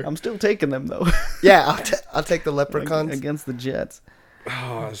 right there. I'm still taking them, though, Yeah, I'll take the leprechauns. against the Jets.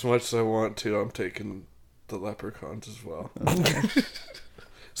 Oh, as much as I want to, I'm taking the leprechauns as well.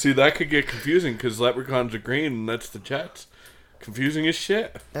 See, that could get confusing because leprechauns are green and that's the Jets. Confusing as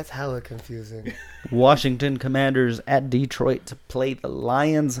shit. That's hella confusing. Washington Commanders at Detroit to play the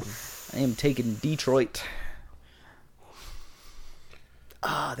Lions. I am taking Detroit.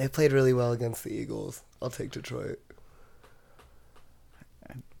 They played really well against the Eagles. I'll take Detroit.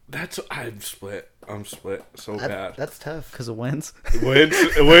 I'm split. I'm split so bad. That's tough. Because of Wentz.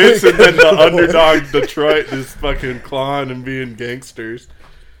 Wins, and then the underdog Detroit just fucking clawing and being gangsters.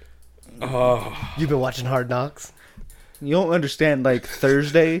 Oh, You've been watching Hard Knocks? You don't understand, like,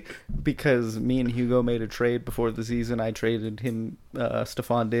 Thursday, because me and Hugo made a trade before the season. I traded him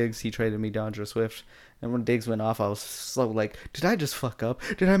Stephon Diggs. He traded me DeAndre Swift. And when Diggs went off, I was so like, did I just fuck up?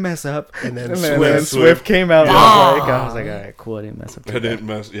 Did I mess up? And then Swift came out. Yeah. I was like, all right, cool. I didn't mess up. I didn't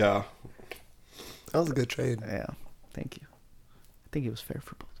mess. Yeah. That was a good trade. Yeah, thank you. I think it was fair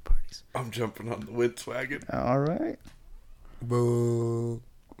for both parties. I'm jumping on the Wentz wagon. All right. Boo.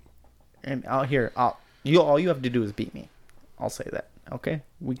 And all you have to do is beat me. I'll say that. Okay,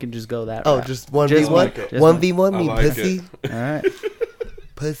 we can just go that. Oh, route. just 1v1? Just like it. 1v1 I me, like pussy. it. All right.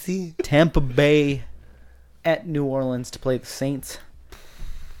 Pussy. Tampa Bay at New Orleans to play the Saints.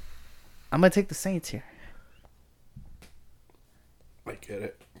 I'm gonna take the Saints here. I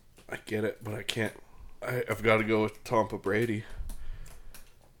get it, but I can't. I've got to go with Tampa Brady.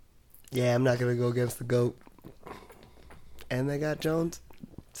 Yeah, I'm not going to go against the GOAT. And they got Jones.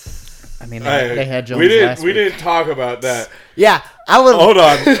 I mean, Hey, they had Jones we didn't. last We week. didn't talk about that. Yeah, I was. Hold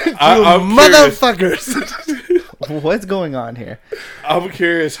on. I'm curious. Motherfuckers. What's going on here? I'm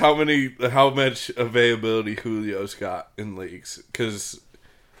curious how much availability Julio's got in leagues, because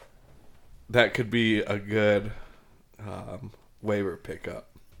that could be a good waiver pickup.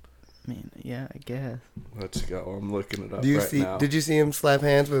 I mean, yeah, I guess. Let's go. I'm looking it up now. Did you see him slap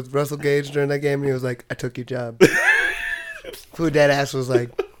hands with Russell Gage during that game? And he was like, I took your job. Who dead ass was like,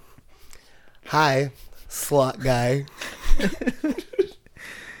 hi, slot guy.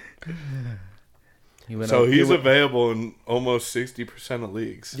 He's available in almost 60% of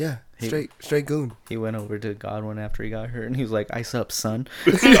leagues. Yeah, straight goon. He went over to Godwin after he got hurt, and he was like, "Ice up, son."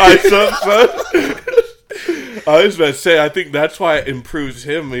 Ice up, son. I was about to say, I think that's why it improves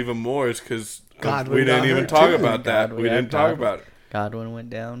him even more, is because Godwin we didn't got even hurt talk too. about that. Godwin, We yeah, didn't talk about it. Godwin went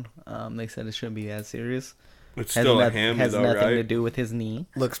down. They said it shouldn't be as serious. It's still a hammy, has though, nothing right? to do with his knee.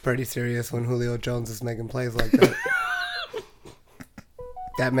 Looks pretty serious when Julio Jones is making plays like that.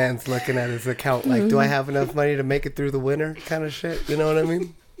 That man's looking at his account like, do I have enough money to make it through the winter kind of shit? You know what I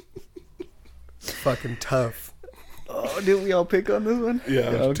mean? It's fucking tough. Oh, did we all pick on this one? Yeah,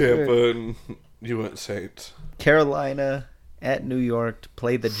 Okay. Tampa and you went Saints. Carolina at New York to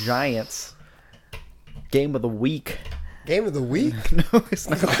play the Giants. Game of the week. Game of the week? No, it's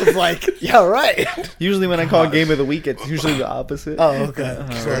not. I was like, yeah, right. Usually when I call game of the week, it's usually the opposite. Oh, okay.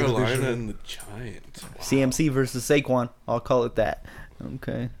 Carolina and the Giants. Wow. CMC versus Saquon. I'll call it that.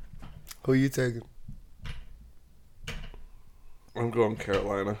 Okay. Who you taking? I'm going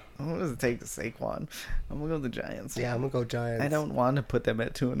Carolina. What does it take to Saquon? I'm going to go with the Giants. Yeah, I'm going to go Giants. I don't want to put them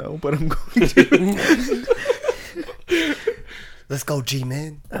at 2-0, but I'm going to. Let's go,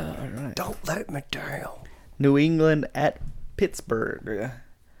 G-Man. All right. Don't let me down. New England at Pittsburgh.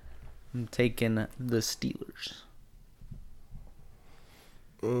 I'm taking the Steelers.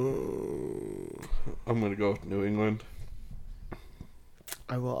 I'm going to go with New England.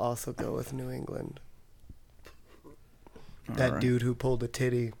 I will also go with New England. That right. dude who pulled a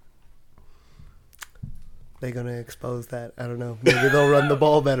titty. They gonna expose that. I don't know. Maybe they'll run the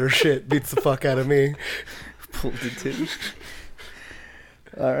ball better. Shit beats the fuck out of me. Pulled the titty.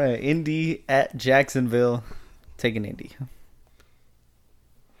 All right. Indy at Jacksonville. Taking Indy.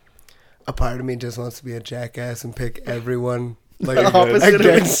 A part of me just wants to be a jackass and pick everyone like Opposite of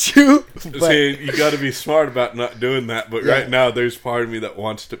against you. But See, you got to be smart about not doing that. But Yeah. right now, there's part of me that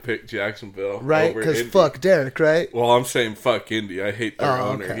wants to pick Jacksonville. right, over because Indy. fuck Derek, right? Well, I'm saying fuck Indy. I hate their Oh,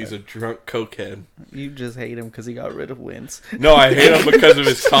 owner. okay. He's a drunk cokehead. You just hate him because he got rid of Wentz. No, I hate him because of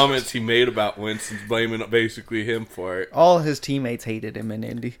his comments he made about Winston, blaming basically him for it. All his teammates hated him in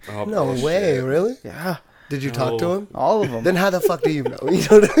Indy. Oh, No bullshit. way, really? Yeah. Did you talk to No. him? All of them. Then how the fuck do you know? You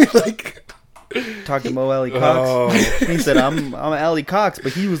know what I mean? Like, Talked to Mo Alley Cox. Oh. He said, I'm Alley Cox,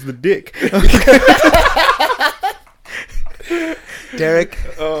 but he was the dick. Derek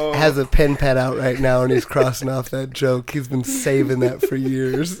Oh. has a pen pad out right now and he's crossing off that joke. He's been saving that for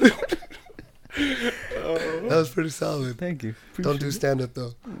years. That was pretty solid. Thank you. Don't do stand up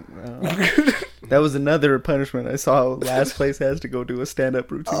though. That was another punishment I saw. Last place has to go do a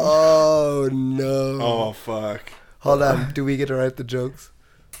stand-up routine. Oh no. Oh, fuck. Hold on. Do we get to write the jokes?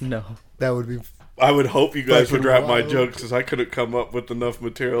 No. That would be. I would hope you guys Fucking would write my wild. jokes because I couldn't come up with enough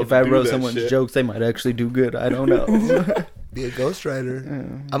material If to I do wrote that someone's shit. jokes, they might actually do good. I don't know. Be a ghostwriter.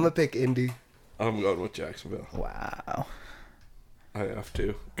 I'm gonna pick Indy. I'm going with Jacksonville. Wow. I have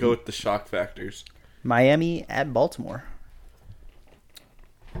to. Go with the shock factors. Miami at Baltimore.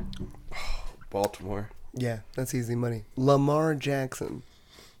 Baltimore. Yeah, that's easy money. Lamar Jackson.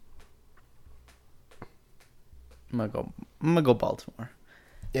 I'm gonna go Baltimore.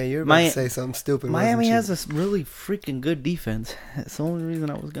 Yeah, you're about Mi- to say something stupid. Miami wasn't has a really freaking good defense. That's the only reason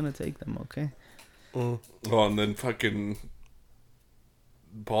I was gonna take them. Okay. you? Oh, and then fucking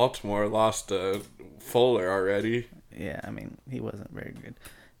Baltimore lost to Fuller already. Yeah, I mean he wasn't very good.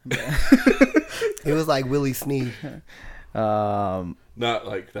 He was like Willie Snead. Um, Not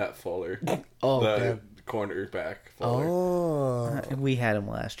like that Fuller. Oh, the damn. cornerback Fuller. Oh. we had him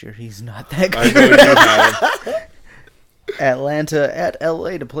last year. He's not that I good. know you had him. Atlanta at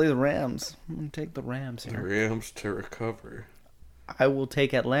LA to play the Rams. I'm gonna take the Rams The here. Rams to recover. I will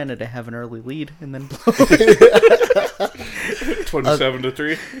take Atlanta to have an early lead and then blow.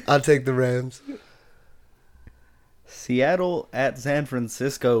 27-3. I'll take the Rams. Seattle at San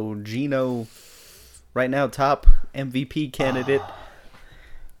Francisco. Geno, right now top MVP candidate,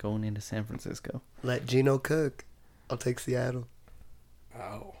 going into San Francisco. Let Geno cook. I'll take Seattle.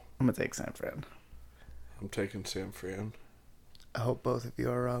 Ow. I'm gonna take San Fran. I'm taking San Fran. I hope both of you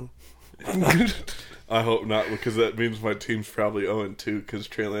are wrong. I hope not, because that means my team's probably 0-2 because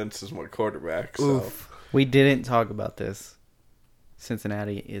Trey Lance is my quarterback. So Oof. We didn't talk about this.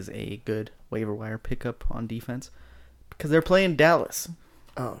 Cincinnati is a good waiver wire pickup on defense because they're playing Dallas,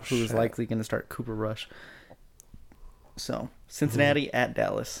 Oh, who's shit. likely going to start Cooper Rush. So Cincinnati at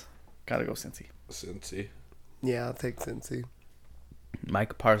Dallas, gotta go Cincy. Cincy. Yeah, I'll take Cincy.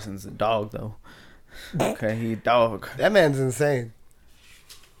 Micah Parsons a dog though. Okay, he dog. That man's insane.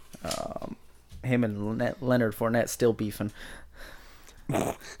 Him and Leonard Fournette still beefing.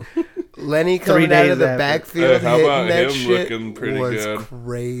 Lenny 3 coming out days of the after. backfield How hitting about that him shit looking pretty was good?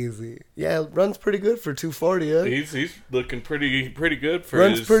 crazy. Yeah, runs pretty good for 240. Yeah, He's looking pretty good for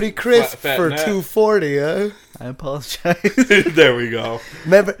runs his pretty crisp fat for neck. 240. Yeah. I apologize. There we go.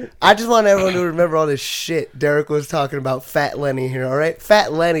 Remember, I just want everyone to remember all this shit Derek was talking about. Fat Lenny here, all right?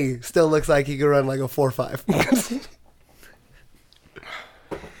 Fat Lenny still looks like he could run like a 4.5.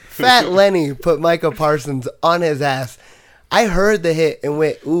 Fat Lenny put Micah Parsons on his ass. I heard the hit and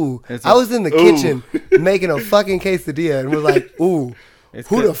went, ooh. It's I was in the Ooh. kitchen making a fucking quesadilla and was like, ooh,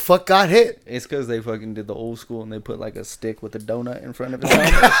 Who the fuck got hit? It's because they fucking did the old school and they put like a stick with a donut in front of his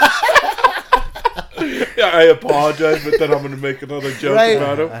helmet. Yeah, I apologize, but then I'm gonna make another joke Right.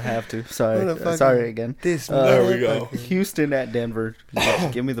 about him. I have to. Sorry. Motherfucker. Sorry again. There we go. Houston at Denver.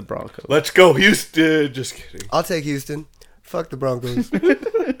 Give me the Broncos. Let's go, Houston. Just kidding. I'll take Houston. Fuck the Broncos.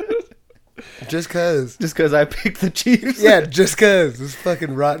 Just cause. Just because I picked the Chiefs. Yeah, just cause. This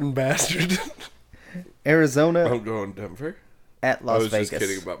fucking rotten bastard. Arizona I'm going Denver. at I Las was Vegas. just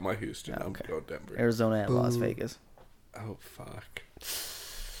kidding about my Houston. Okay. I'm going Denver. Arizona at Las Vegas. Oh fuck.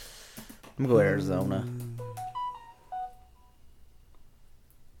 I'm going to go Arizona.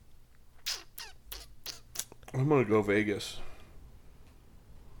 I'm gonna go Vegas.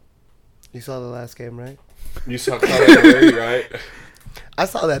 You saw the last game, right? You saw Kyler Murray, right? I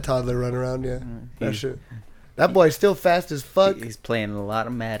saw that toddler run around, yeah. That He's- shit. That boy's still fast as fuck. He's playing a lot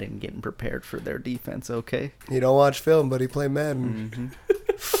of Madden, getting prepared for their defense, okay? He don't watch film, but he play Madden.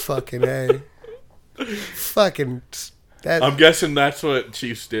 Fucking A. Fucking that. I'm guessing that's what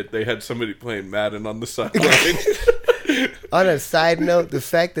Chiefs did. They had somebody playing Madden on the sideline. On a side note, the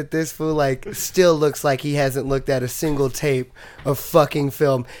fact that this fool like still looks like he hasn't looked at a single tape of fucking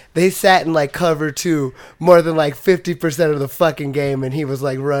film. They sat in like cover 2 more than like 50% of the fucking game, and he was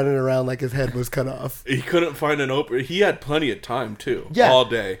like running around like his head was cut off. He couldn't find an open. He had plenty of time too. Yeah, all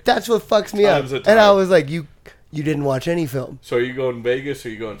day. That's what fucks me up. Tons of And I time. was like, you didn't watch any film. So are you going Vegas or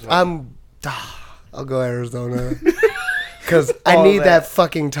are you going? I'll go Arizona. Because I All need that. that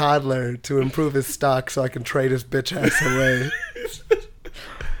fucking toddler to improve his stock so I can trade his bitch ass away.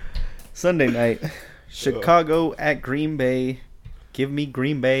 Sunday night, Chicago at Green Bay. Give me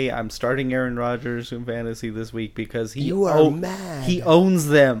Green Bay. I'm starting Aaron Rodgers in fantasy this week because You are mad. He owns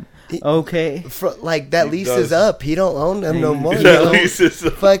them. Okay. Like, that He lease does. is up. He don't own them no more. That lease is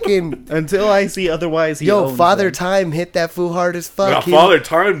up. Fucking... Until I see otherwise, he Yo, owns Father them. Time hit that fool hard as fuck. Now, He- Father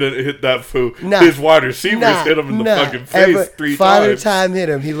Time didn't hit that fool. Nah. His wide receivers hit him in the fucking face 3 Father times. Time hit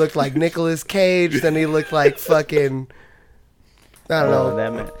him. He looked like Nicolas Cage. Then he looked like fucking... I don't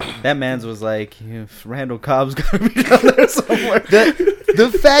know. That man's was like, Randall Cobb's gotta be down there somewhere.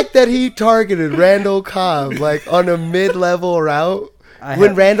 The fact that he targeted Randall Cobb like on a mid-level route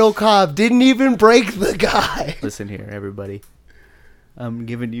when Randall Cobb didn't even break the guy. Listen here, everybody. I'm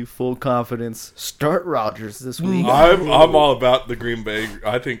giving you full confidence. Start Rodgers this week. I'm all about the Green Bay.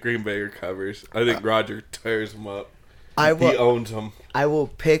 I think Green Bay recovers. I think Roger tears them up. I He will. owns them. I will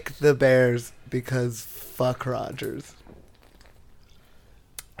pick the Bears because fuck Rodgers.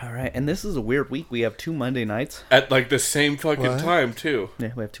 All right, and this is a weird week. We have 2 Monday nights. At like the same fucking What? time too.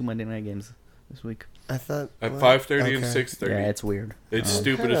 Yeah, we have 2 Monday night games this week. I thought At what? 5:30 and Okay. 6:30. Yeah, it's weird. It's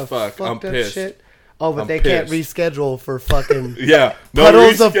stupid Kinda as fuck. I'm fucked up pissed. shit. Oh, but I'm they can't pissed. reschedule for fucking. Yeah, no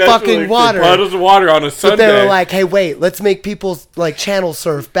Puddles of rescheduling fucking for water. Puddles of water on a Sunday. But they were like, "Hey, wait, let's make people like channel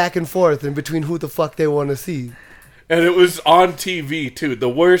surf back and forth in between who the fuck they want to see." And it was on TV too. The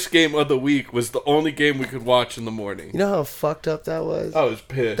worst game of the week was the only game we could watch in the morning. You know how fucked up that was? I was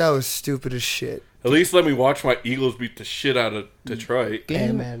pissed. That was stupid as shit. At least let me watch my Eagles beat the shit out of Detroit.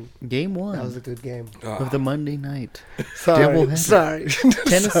 Hey, man. Game 1 That was a good game. of the Monday night. Sorry. Doubleheader. Sorry.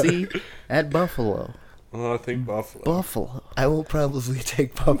 Tennessee at Buffalo. Oh, I think Buffalo. Buffalo. I will probably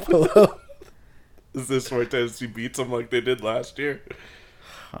take Buffalo. Is this where Tennessee beats them like they did last year?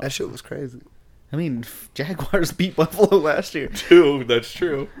 That shit was crazy. I mean, Jaguars beat Buffalo last year. Dude, that's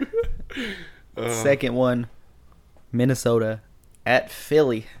true. Second one, Minnesota at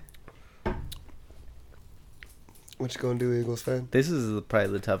Philly. What you gonna do, Eagles fan? This is probably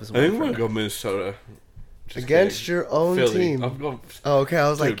the toughest I one. think I'm for gonna me. go Minnesota. Just Against kidding. your own Philly. team. I'm going. Oh, okay. I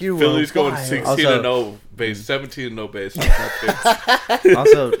was Dude, like, you Philly's were going wild. 16 Also- and 0 base, 17 and 0 base. on that picks.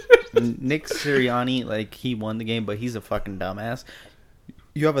 Also, Nick Sirianni, like, he won the game, but he's a fucking dumbass.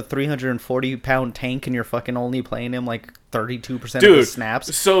 You have a 340-pound tank, and you're fucking only playing him like 32% of the Dude,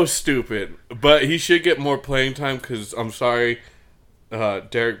 snaps. so stupid. But he should get more playing time because I'm sorry,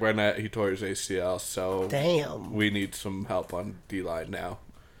 Derek Barnett, he tore his ACL, so Damn. we need some help on D-line now.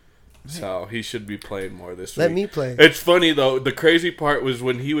 So he should be playing more this Let week. me play. It's funny though. The crazy part was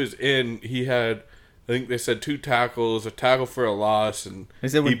when he was in, he had, I think they said 2 tackles, a tackle for a loss, and They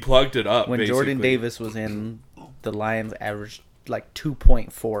said he plugged it up. When Jordan basically. Davis was in, the Lions averaged like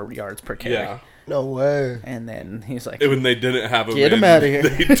 2.4 yards per carry. Yeah. No way. And then he's like, When they didn't have him, Get him in, outta here. They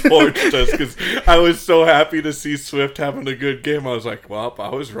torched us because I was so happy to see Swift having a good game. I was like, well, I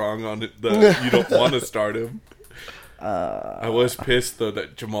was wrong on it. You don't want to start him. I was pissed though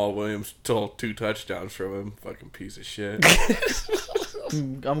that Jamal Williams stole 2 touchdowns from him. Fucking piece of shit.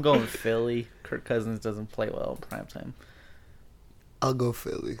 I'm going Philly. Kirk Cousins doesn't play well in primetime. I'll go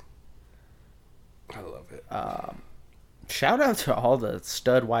Philly. I love it. shout out to all the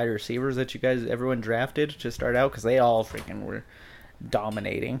stud wide receivers that everyone drafted to start out, because they all freaking were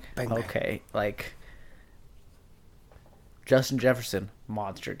dominating. Bang, bang. Okay, like Justin Jefferson,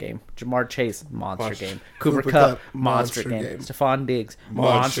 monster game. Jamar Chase, monster game. Cooper Kupp, monster game. Stephon Diggs,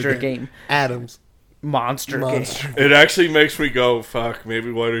 monster game. Adams, monster game. It actually makes me go, fuck,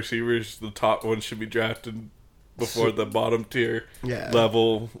 maybe wide receivers, the top one should be drafted before the bottom tier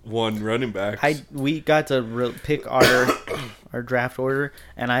level 1 running backs. We got to pick our draft order,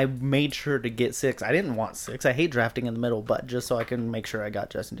 and I made sure to get 6. I didn't want 6. I hate drafting in the middle, but just so I can make sure I got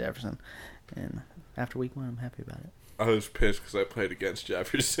Justin Jefferson. And after week 1, I'm happy about it. I was pissed because I played against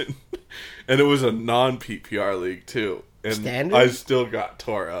Jefferson, and it was a non-PPR league too, and Standard? I still got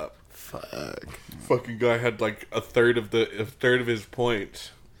tore up. Fuck. Fucking guy had like a third of his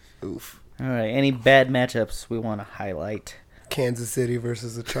points. Oof. All right, any bad matchups we want to highlight? Kansas City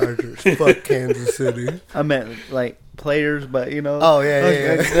versus the Chargers. Fuck Kansas City. I meant like players, but you know. Oh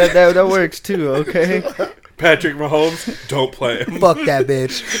yeah. That works too. Okay. Patrick Mahomes, don't play him. Fuck that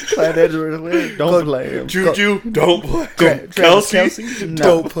bitch. Clyde Edwards, don't play him. Juju, don't play him. Travis Kelsey, no.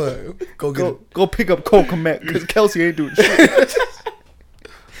 Don't play him. Go pick up Cole Kmet, because Kelsey ain't doing shit.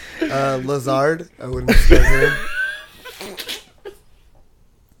 Lazard, I wouldn't start him.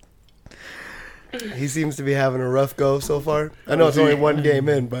 He seems to be having a rough go so far. I know it's only 1 game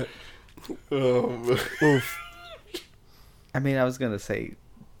in, but oof. I mean, I was gonna say,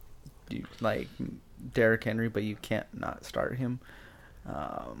 like Derrick Henry, but you can't not start him.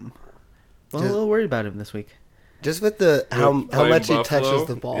 I'm a little worried about him this week. Just with the how much he Buffalo, touches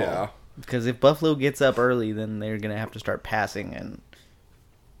the ball. Yeah. Because if Buffalo gets up early, then they're gonna have to start passing, and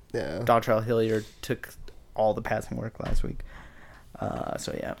Dontrell Hilliard took all the passing work last week.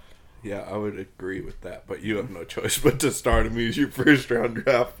 So yeah. Yeah, I would agree with that, but you have no choice but to start him. He's your first round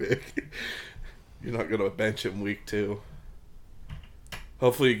draft pick. You're not going to bench him week 2.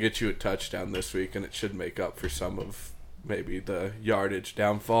 Hopefully he gets you a touchdown this week, and it should make up for some of maybe the yardage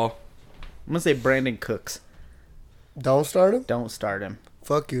downfall. I'm going to say Brandon Cooks. Don't start him? Don't start him.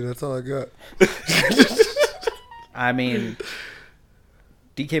 Fuck you, that's all I got. I mean,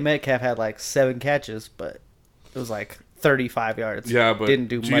 DK Metcalf had like 7 catches, but it was like 35 yards. Yeah, but didn't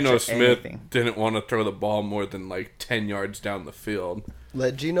do Geno much of Smith anything. didn't want to throw the ball more than like 10 yards down the field.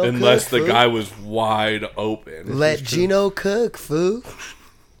 Let Geno Unless cook, the guy was wide open. Let Geno cook, fool.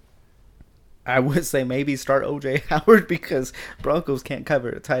 I would say maybe start O.J. Howard, because Broncos can't cover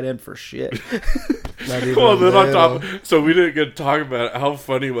a tight end for shit. Not even Well, then on top, there. so we didn't get to talk about it. How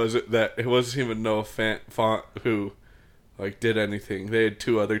funny was it that it wasn't even Noah Fant who like did anything? They had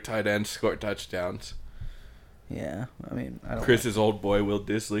 2 other tight ends score touchdowns. Yeah, I mean, I don't Chris's old boy, Will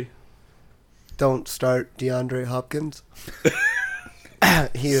Disley. Don't start DeAndre Hopkins.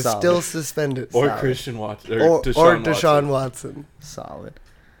 He is Solid. still suspended. Or Solid. Christian Watson. Or Deshaun Deshaun Watson. Watson. Solid.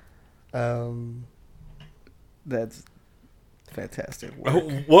 That's Fantastic Oh,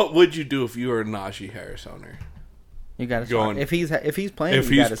 work. what would you do if you were a Najee Harris owner? You got to Going- start. If he's playing, If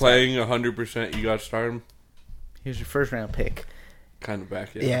you he's gotta playing 100%, you got to start him? start. Here's your first round pick. Kind of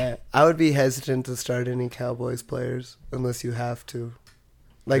back in. yeah. I would be hesitant to start any Cowboys players unless you have to.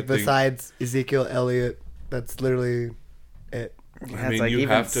 Like I think- besides Ezekiel Elliott, that's literally it. I mean, like you even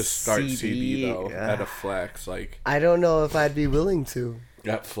have to start CD, CD, though, at a flex. Like, I don't know if I'd be willing to.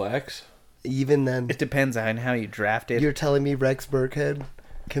 at flex? Even then, It depends on how you draft it. you're telling me Rex Burkhead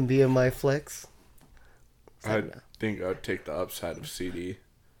can be in my flex? I think I would take the upside of CD.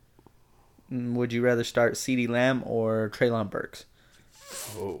 Would you rather start CeeDee Lamb or Treylon Burks?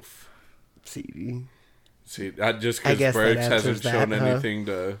 Oof. CD. See, just I because guess that Burks answers hasn't that, shown huh? anything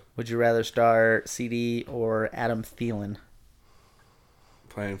to Would you rather start CD or Adam Thielen?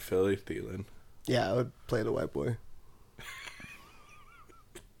 play in Philly, Thielen. Yeah, I would play the white boy.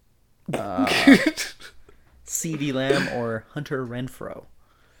 CeeDee Lamb or Hunter Renfro?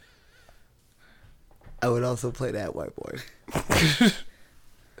 I would also play that white boy.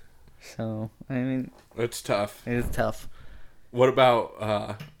 So, I mean, It's tough. it is tough. What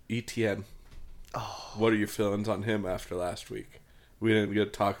about ETN? Oh. What are your feelings on him after last week? We didn't get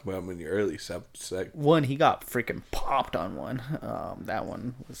to talk about him in the early seg. One, he got freaking popped on one. That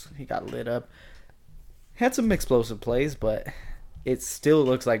one he got lit up. Had some explosive plays, but it still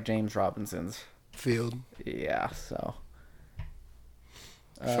looks like James Robinson's. Field. Yeah, so.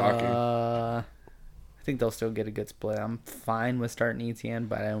 Shocking. I think they'll still get a good split. I'm fine with starting ETN,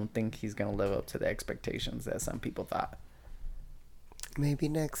 but I don't think he's going to live up to the expectations that some people thought. Maybe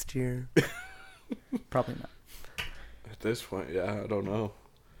next year. Probably not. At this point, yeah, I don't know.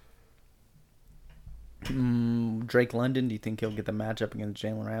 Drake London, do you think he'll get the matchup against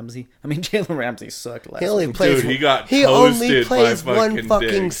Jalen Ramsey? I mean, Jalen Ramsey sucked last He only week. plays. Dude, he got He only toasted plays by one fucking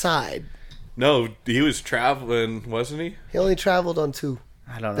Diggs. side. No, he was traveling, wasn't he? He only traveled on 2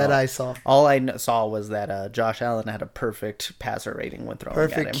 I don't know. that I saw. All I saw was that Josh Allen had a perfect passer rating when throwing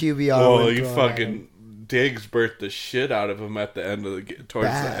Perfect at him. QBR. Oh, when you throwing at him. fucking Diggs birthed the shit out of him at the end of towards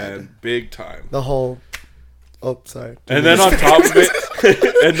Bad. the end, big time. The whole. Oh, sorry. And then on top of it, Smack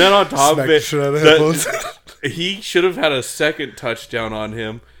the shit out of headphones. he should have had a second touchdown on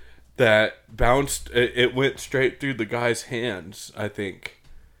him that bounced. It went straight through the guy's hands. I think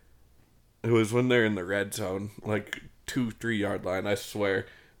it was when they're in the red zone, like 2-3 yard line. I swear,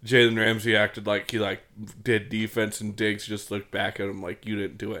 Jalen Ramsey acted like he did defense, and Diggs just looked back at him like you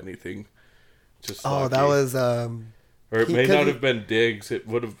didn't do anything. Just Oh, lucky. that was. Or it may not have been Diggs. It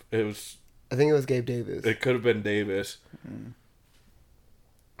would have. It was. I think it was Gabe Davis. It could have been Davis.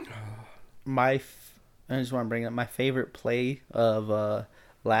 I just want to bring up my favorite play of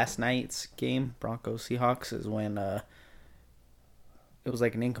last night's game, Broncos Seahawks, is when it was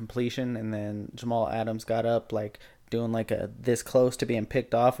like an incompletion, and then Jamal Adams got up like doing like a this close to being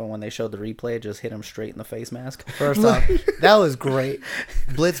picked off, and when they showed the replay, it just hit him straight in the face mask. First off, that was great.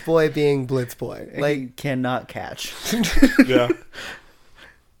 Blitz boy being Blitz boy. Like he cannot catch. Yeah.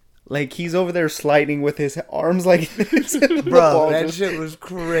 Like he's over there sliding with his arms like this. Bro, that shit was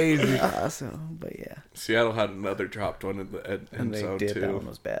crazy. Awesome, but yeah, Seattle had another dropped one in the and end they zone did. That one too.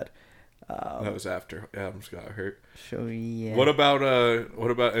 was bad. That was after Adams got hurt. So yeah, What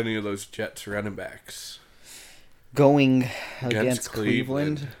about any of those Jets running backs? going against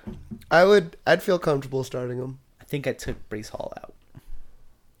Cleveland? I'd feel comfortable starting him. I think I took Brees Hall out.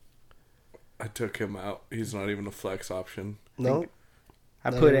 I took him out. He's not even a flex option. No, I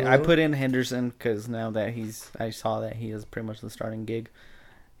Not put even I really? put in Henderson because now that I saw that he is pretty much the starting gig.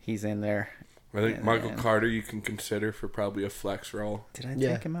 He's in there. I think Yeah, Michael man. Carter you can consider for probably a flex role Did I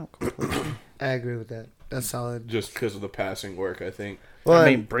Yeah. take him out completely? I agree with that. That's solid. just because of the passing work. I think. Well,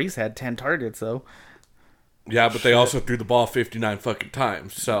 I mean, Brees had 10 targets though. Yeah, but they also threw the ball 59 fucking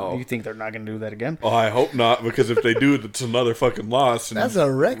times. So. You think they're not going to do that again? Oh, I hope not, because if they do, it's another fucking loss. And that's a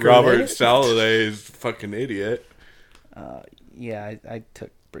record. Robert ain't it? Saladay is a fucking idiot. Yeah, I took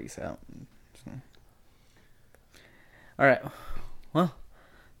Brees out. So. All right. Well,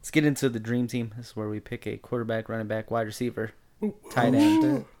 let's get into the dream team. This is where we pick a quarterback, running back, wide receiver, tight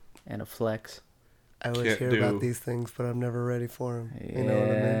end, and a flex. I always Can't hear do. about these things, but I'm never ready for them. You know what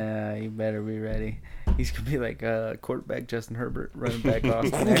I mean? Yeah, you better be ready. He's going to be like quarterback Justin Herbert, running back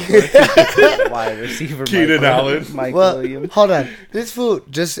Austin Eckler, wide receiver Keenan Allen. Mike Well, Williams. hold on. This fool,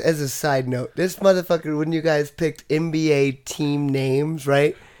 just as a side note, this motherfucker, when you guys picked NBA team names,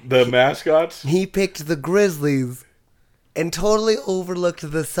 right? The mascots? He picked the Grizzlies and totally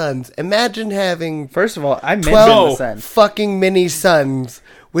overlooked the Suns. Imagine having First of all, I mentioned 12 the Suns. fucking mini Suns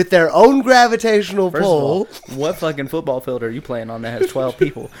with their own gravitational First of pull. all, what fucking football field are you playing on that has 12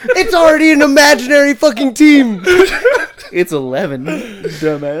 people? It's already an imaginary fucking team. It's 11,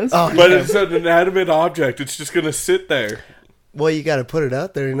 dumbass. Oh, But it's an inanimate object. It's just going to sit there. well, you got to put it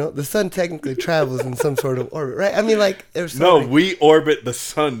out there, you know. The sun technically travels in some sort of orbit, right? I mean, like, there's so No, many- we orbit the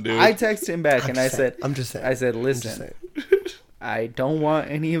sun, dude. I texted him back and I just saying. said, I'm just saying. I said, I'm just listen, saying. I don't want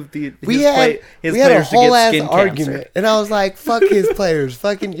any of the We had a players to whole get ass skin argument, cancer. and I was like, "Fuck his players,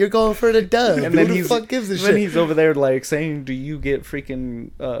 fucking, you're going for the dub." And Who then the fuck gives a then shit? he's over there like saying, "Do you get freaking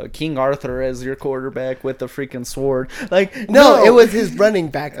King Arthur as your quarterback with the freaking sword?" Like, No, it was his running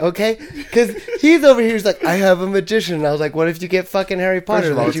back, okay? Because he's over here, he's like, I have a magician. And I was like, what if you get fucking Harry Potter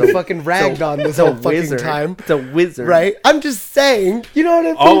First of all, that it's you a- fucking ragged on this It's a whole fucking wizard. time? It's a wizard, Right? I'm just saying, you know what I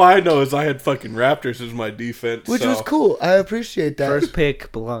mean? All I know is I had fucking Raptors as my defense. Which so. was cool. I appreciate that. First pick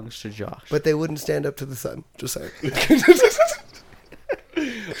belongs to Josh. But they wouldn't stand up to the sun. Just saying.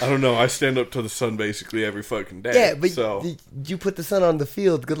 I don't know. I stand up to the sun basically every fucking day. Yeah, but so. you put the sun on the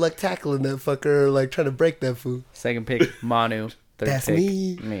field. Good luck tackling that fucker or like trying to break that fool. Second pick, Manu. Third That's pick,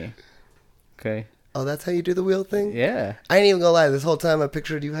 me. Okay. Oh, that's how you do the wheel thing? Yeah. I ain't even gonna lie. This whole time I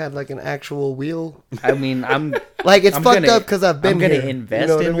pictured you had like an actual wheel. I mean, I'm Like it's I'm fucked gonna- up because I've been I'm gonna here. invest You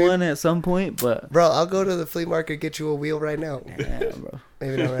know what in I mean? one at some point, but Bro, I'll go to the flea market get you a wheel right now. yeah, bro.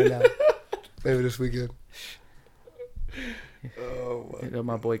 Maybe not right now. Maybe this weekend. Oh, Hit up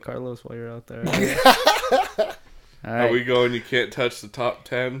my boy Carlos while you're out there. All Are right, we going? You can't touch the top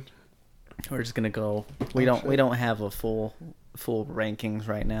 10. we're just gonna go. We don't have a full rankings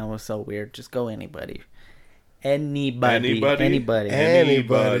right now. It's so weird. Just go anybody. Anybody. Anybody.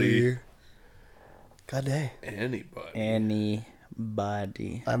 God dang. Anybody.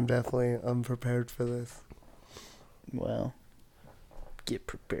 Anybody. I'm definitely unprepared for this. Well, get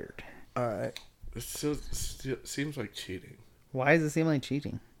prepared. All right. It still seems like cheating. Why does it seem like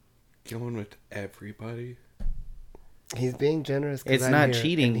cheating? Going with everybody. He's being generous. It's not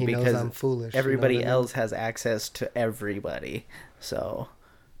cheating he because knows I'm foolish. everybody you know what I mean? else has access to everybody. So,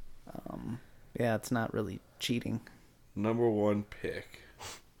 yeah, it's not really cheating. Number 1 pick.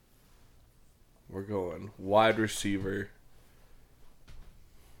 We're going wide receiver.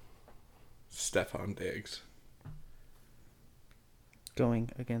 Stephon Diggs. Going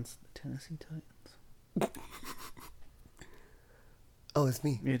against the Tennessee Titans. Oh, it's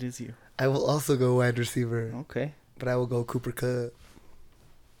me. It is you. I will also go wide receiver, Okay. but I will go Cooper Kupp.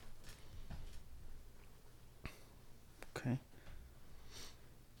 Okay.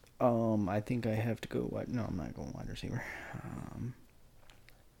 I think I have to go wide. No, I'm not going wide receiver.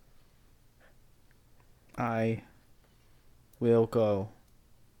 I will go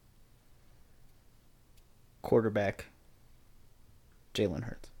quarterback Jalen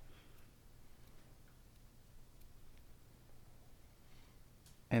Hurts.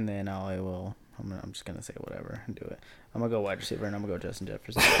 And then I'm just going to say whatever and do it. I'm going to go wide receiver, and I'm going to go Justin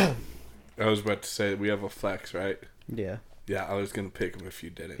Jefferson. I was about to say, we have a flex, right? Yeah. Yeah, I was going to pick him if you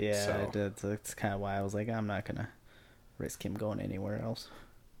didn't. Yeah, So. that's kind of why I was like, I'm not going to risk him going anywhere else.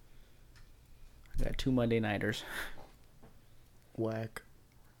 I got 2 Monday Nighters. Whack.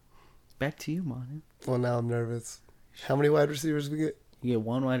 Back to you, man. Well, now I'm nervous. How many wide receivers we get? You get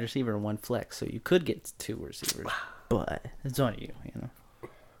 1 wide receiver and 1 flex, so you could get 2 receivers. But it's on you, you know.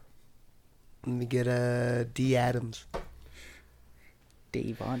 Let me get D. Adams.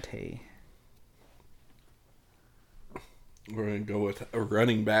 Davante. We're going to go with a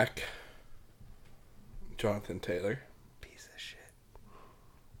running back. Jonathan Taylor. Piece of shit.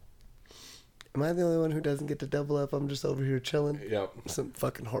 Am I the only one who doesn't get to double up? I'm just over here chilling. Yep. Some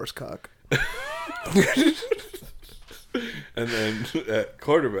fucking horsecock. And then at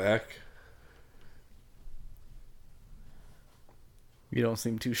quarterback, You don't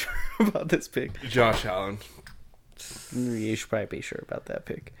seem too sure about this pick. Josh Allen. You should probably be sure about that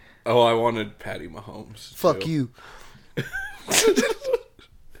pick. Oh, I wanted Patty Mahomes. Fuck too. you.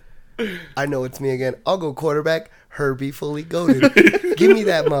 I know it's me again. I'll go quarterback. Herbie fully goated. Give me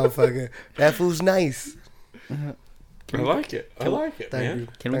that motherfucker. That fool's nice. I like it. I like it, Thank man. you.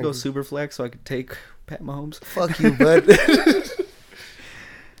 Can we Thank go you. super flex so I could take Pat Mahomes? Fuck you, bud.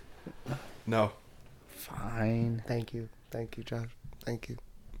 No. Fine. Thank you. Thank you, Josh. Thank you.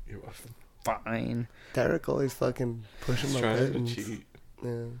 You're welcome. Fine. Derek always fucking pushing He's my trying to buttons. cheat.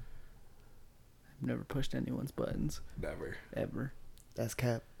 Yeah, I've never pushed anyone's buttons. Never. Ever. that's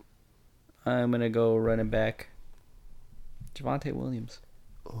cap. I'm going to go running back Javonte Williams.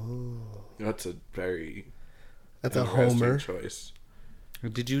 Oh, That's a very that's a interesting homer. choice.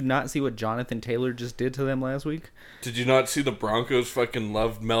 Did you not see what Jonathan Taylor just did to them last week? Did you not see the Broncos fucking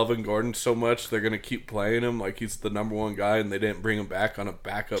love Melvin Gordon so much they're gonna keep playing him like he's the number 1 guy and they didn't bring him back on a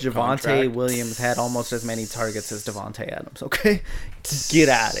backup Javonte contract? Williams had almost as many targets as Devontae Adams, okay? Get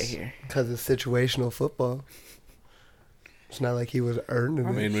out of here. Because it's situational football. It's not like he was earning I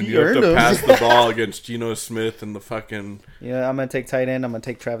it. mean, when He you have earned to him. pass the ball against Geno Smith and the fucking... Yeah, I'm going to take tight end. I'm going to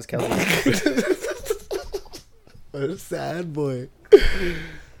take Travis Kelce. What a sad boy. He's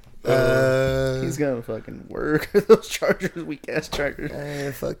going to fucking work those Chargers, weak-ass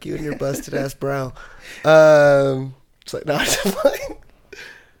Chargers. Fuck you and your busted ass brow. It's like, no, it's fine.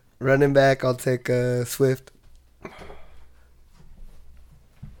 Running back, I'll take Swift.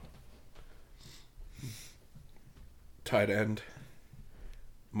 Tight end,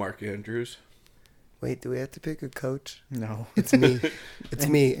 Mark Andrews. Wait, do we have to pick a coach? No. It's me. It's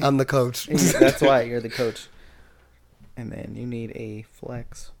me. I'm the coach. That's why you're the coach. And then you need a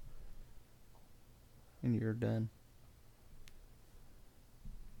flex. And you're done.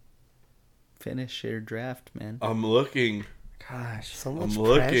 Finish your draft, man. I'm looking. Gosh. So I'm much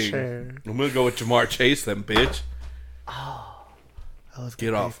looking. pressure. I'm going to go with Jamar Chase then, bitch. That was a Get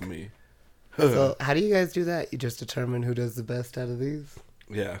good off pick. of me. So, how do you guys do that? You just determine who does the best out of these?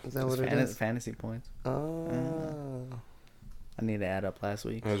 Yeah. Is that what it is? Fantasy points. Oh. I need to add up last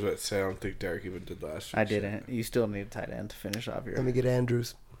week. I was about to say, I don't think Derek even did last week. I didn't. You still need a tight end to finish off your... Let me get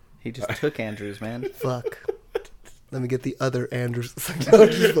Andrews. He just took Andrews, man. Fuck. Let me get the other Andrews. No,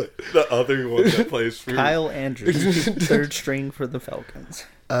 just like, The other one that plays for... Kyle Andrews, third string for the Falcons.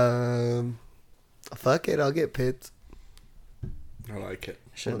 fuck it. I'll get Pitts. I like it.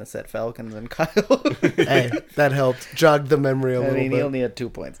 Shouldn't have said Falcons and Kyle. Hey, that helped. Jogged the memory a I little mean, he bit. only had 2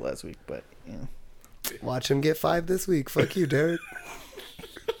 points last week, but yeah. Watch him get 5 this week. Fuck you, Derek.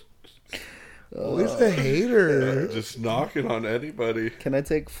 Always a hater. Just knocking on anybody. Can I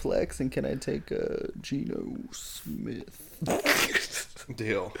take Flex and can I take Geno Smith?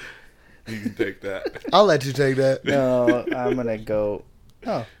 Deal. You can take that. I'll let you take that. No, I'm gonna go.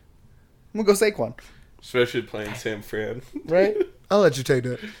 Oh, I'm gonna go Saquon. Especially playing San Fran. Right? I'll let you take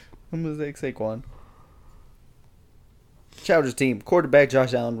that. I'm gonna take Saquon. Chargers team: quarterback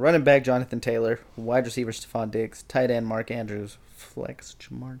Josh Allen, running back Jonathan Taylor, wide receiver Stephon Diggs, tight end Mark Andrews, flex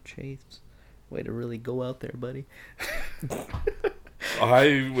Jamar Chase. Way to really go out there, buddy.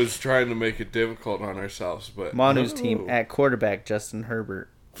 I was trying to make it difficult on ourselves, but Manu's no. team at quarterback Justin Herbert,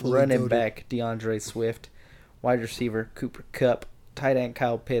 Fully running goated. back DeAndre Swift, wide receiver Cooper Kupp, tight end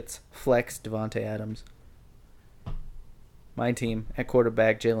Kyle Pitts, flex Devontae Adams. My team at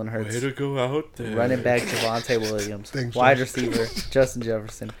quarterback Jalen Hurts, Way to go out there. running back Javonte Williams, Thanks, wide Josh. receiver Justin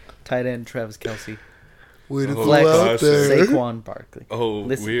Jefferson, tight end Travis Kelce, Way to Oh, go flex out there. Saquon Barkley. Oh,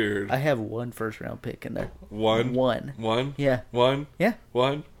 Listen, weird. I have 1 first-round pick in there. One. One. Yeah. One. Yeah.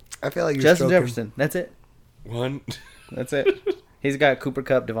 One. I feel like you're Justin stroking. Jefferson. That's it. One. That's it. He's got Cooper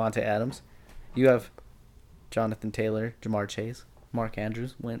Kupp, Devontae Adams. You have Jonathan Taylor, Jamar Chase, Mark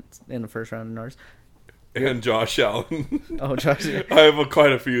Andrews went in the first round in ours. And Josh Allen. Oh, Josh. I have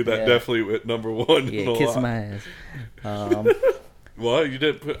quite a few that Yeah. definitely went number one. in Yeah, a kiss lot. my ass. Well, you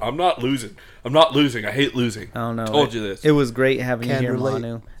didn't put. I'm not losing. I hate losing. I don't know. Told you this. It was great having Can you here, relate.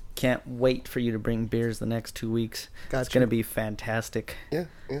 Manu. Can't wait for you to bring beers the next 2 weeks. It's Gotcha. going to be fantastic. Yeah,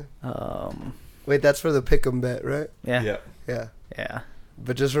 yeah. Um, Wait, that's for the pick'em bet, right? yeah. Yeah. Yeah. Yeah.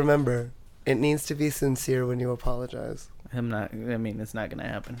 But just remember, it needs to be sincere when you apologize. It's not going to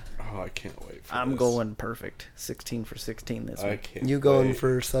happen. Oh, I can't wait. For I'm this. going perfect. 16 for 16 this I week. can't. You going wait.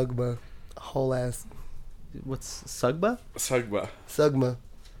 for Sugma. Whole ass. What's Sugba? Sugba. Sugma.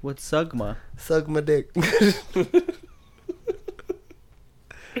 What's Sugma? Sugma dick.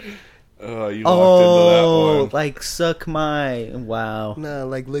 Oh, you locked into that Oh, one. like suck my. Wow. Nah,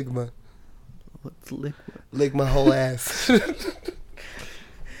 like Ligma. What's liquid? Lick my whole ass.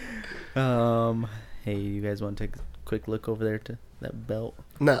 Hey, you guys want to take a quick look over there to that belt?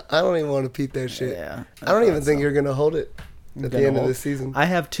 Nah, I don't even want to peep that shit. Yeah. I don't even thought think so. you're going to hold it at the Gonna end of hold- the season. I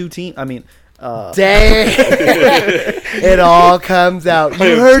have 2 teams. I mean, Dang! It all comes out. I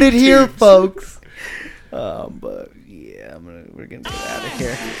You have heard 2 it here, teams. folks. but yeah, we're gonna get out of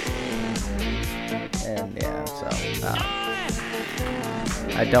here. And yeah, so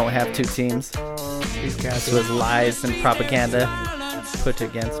I don't have 2 teams. He's This capping. was lies and propaganda put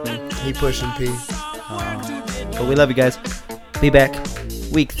against me. He pushing P. But we love you guys. Be back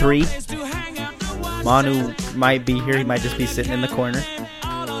week 3. Manu might be here. He might just be sitting in the corner.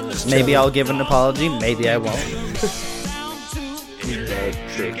 Maybe I'll give an apology. Maybe I won't.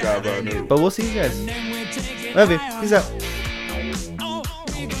 Trick out on it. But we'll see you guys. Love you. Peace out.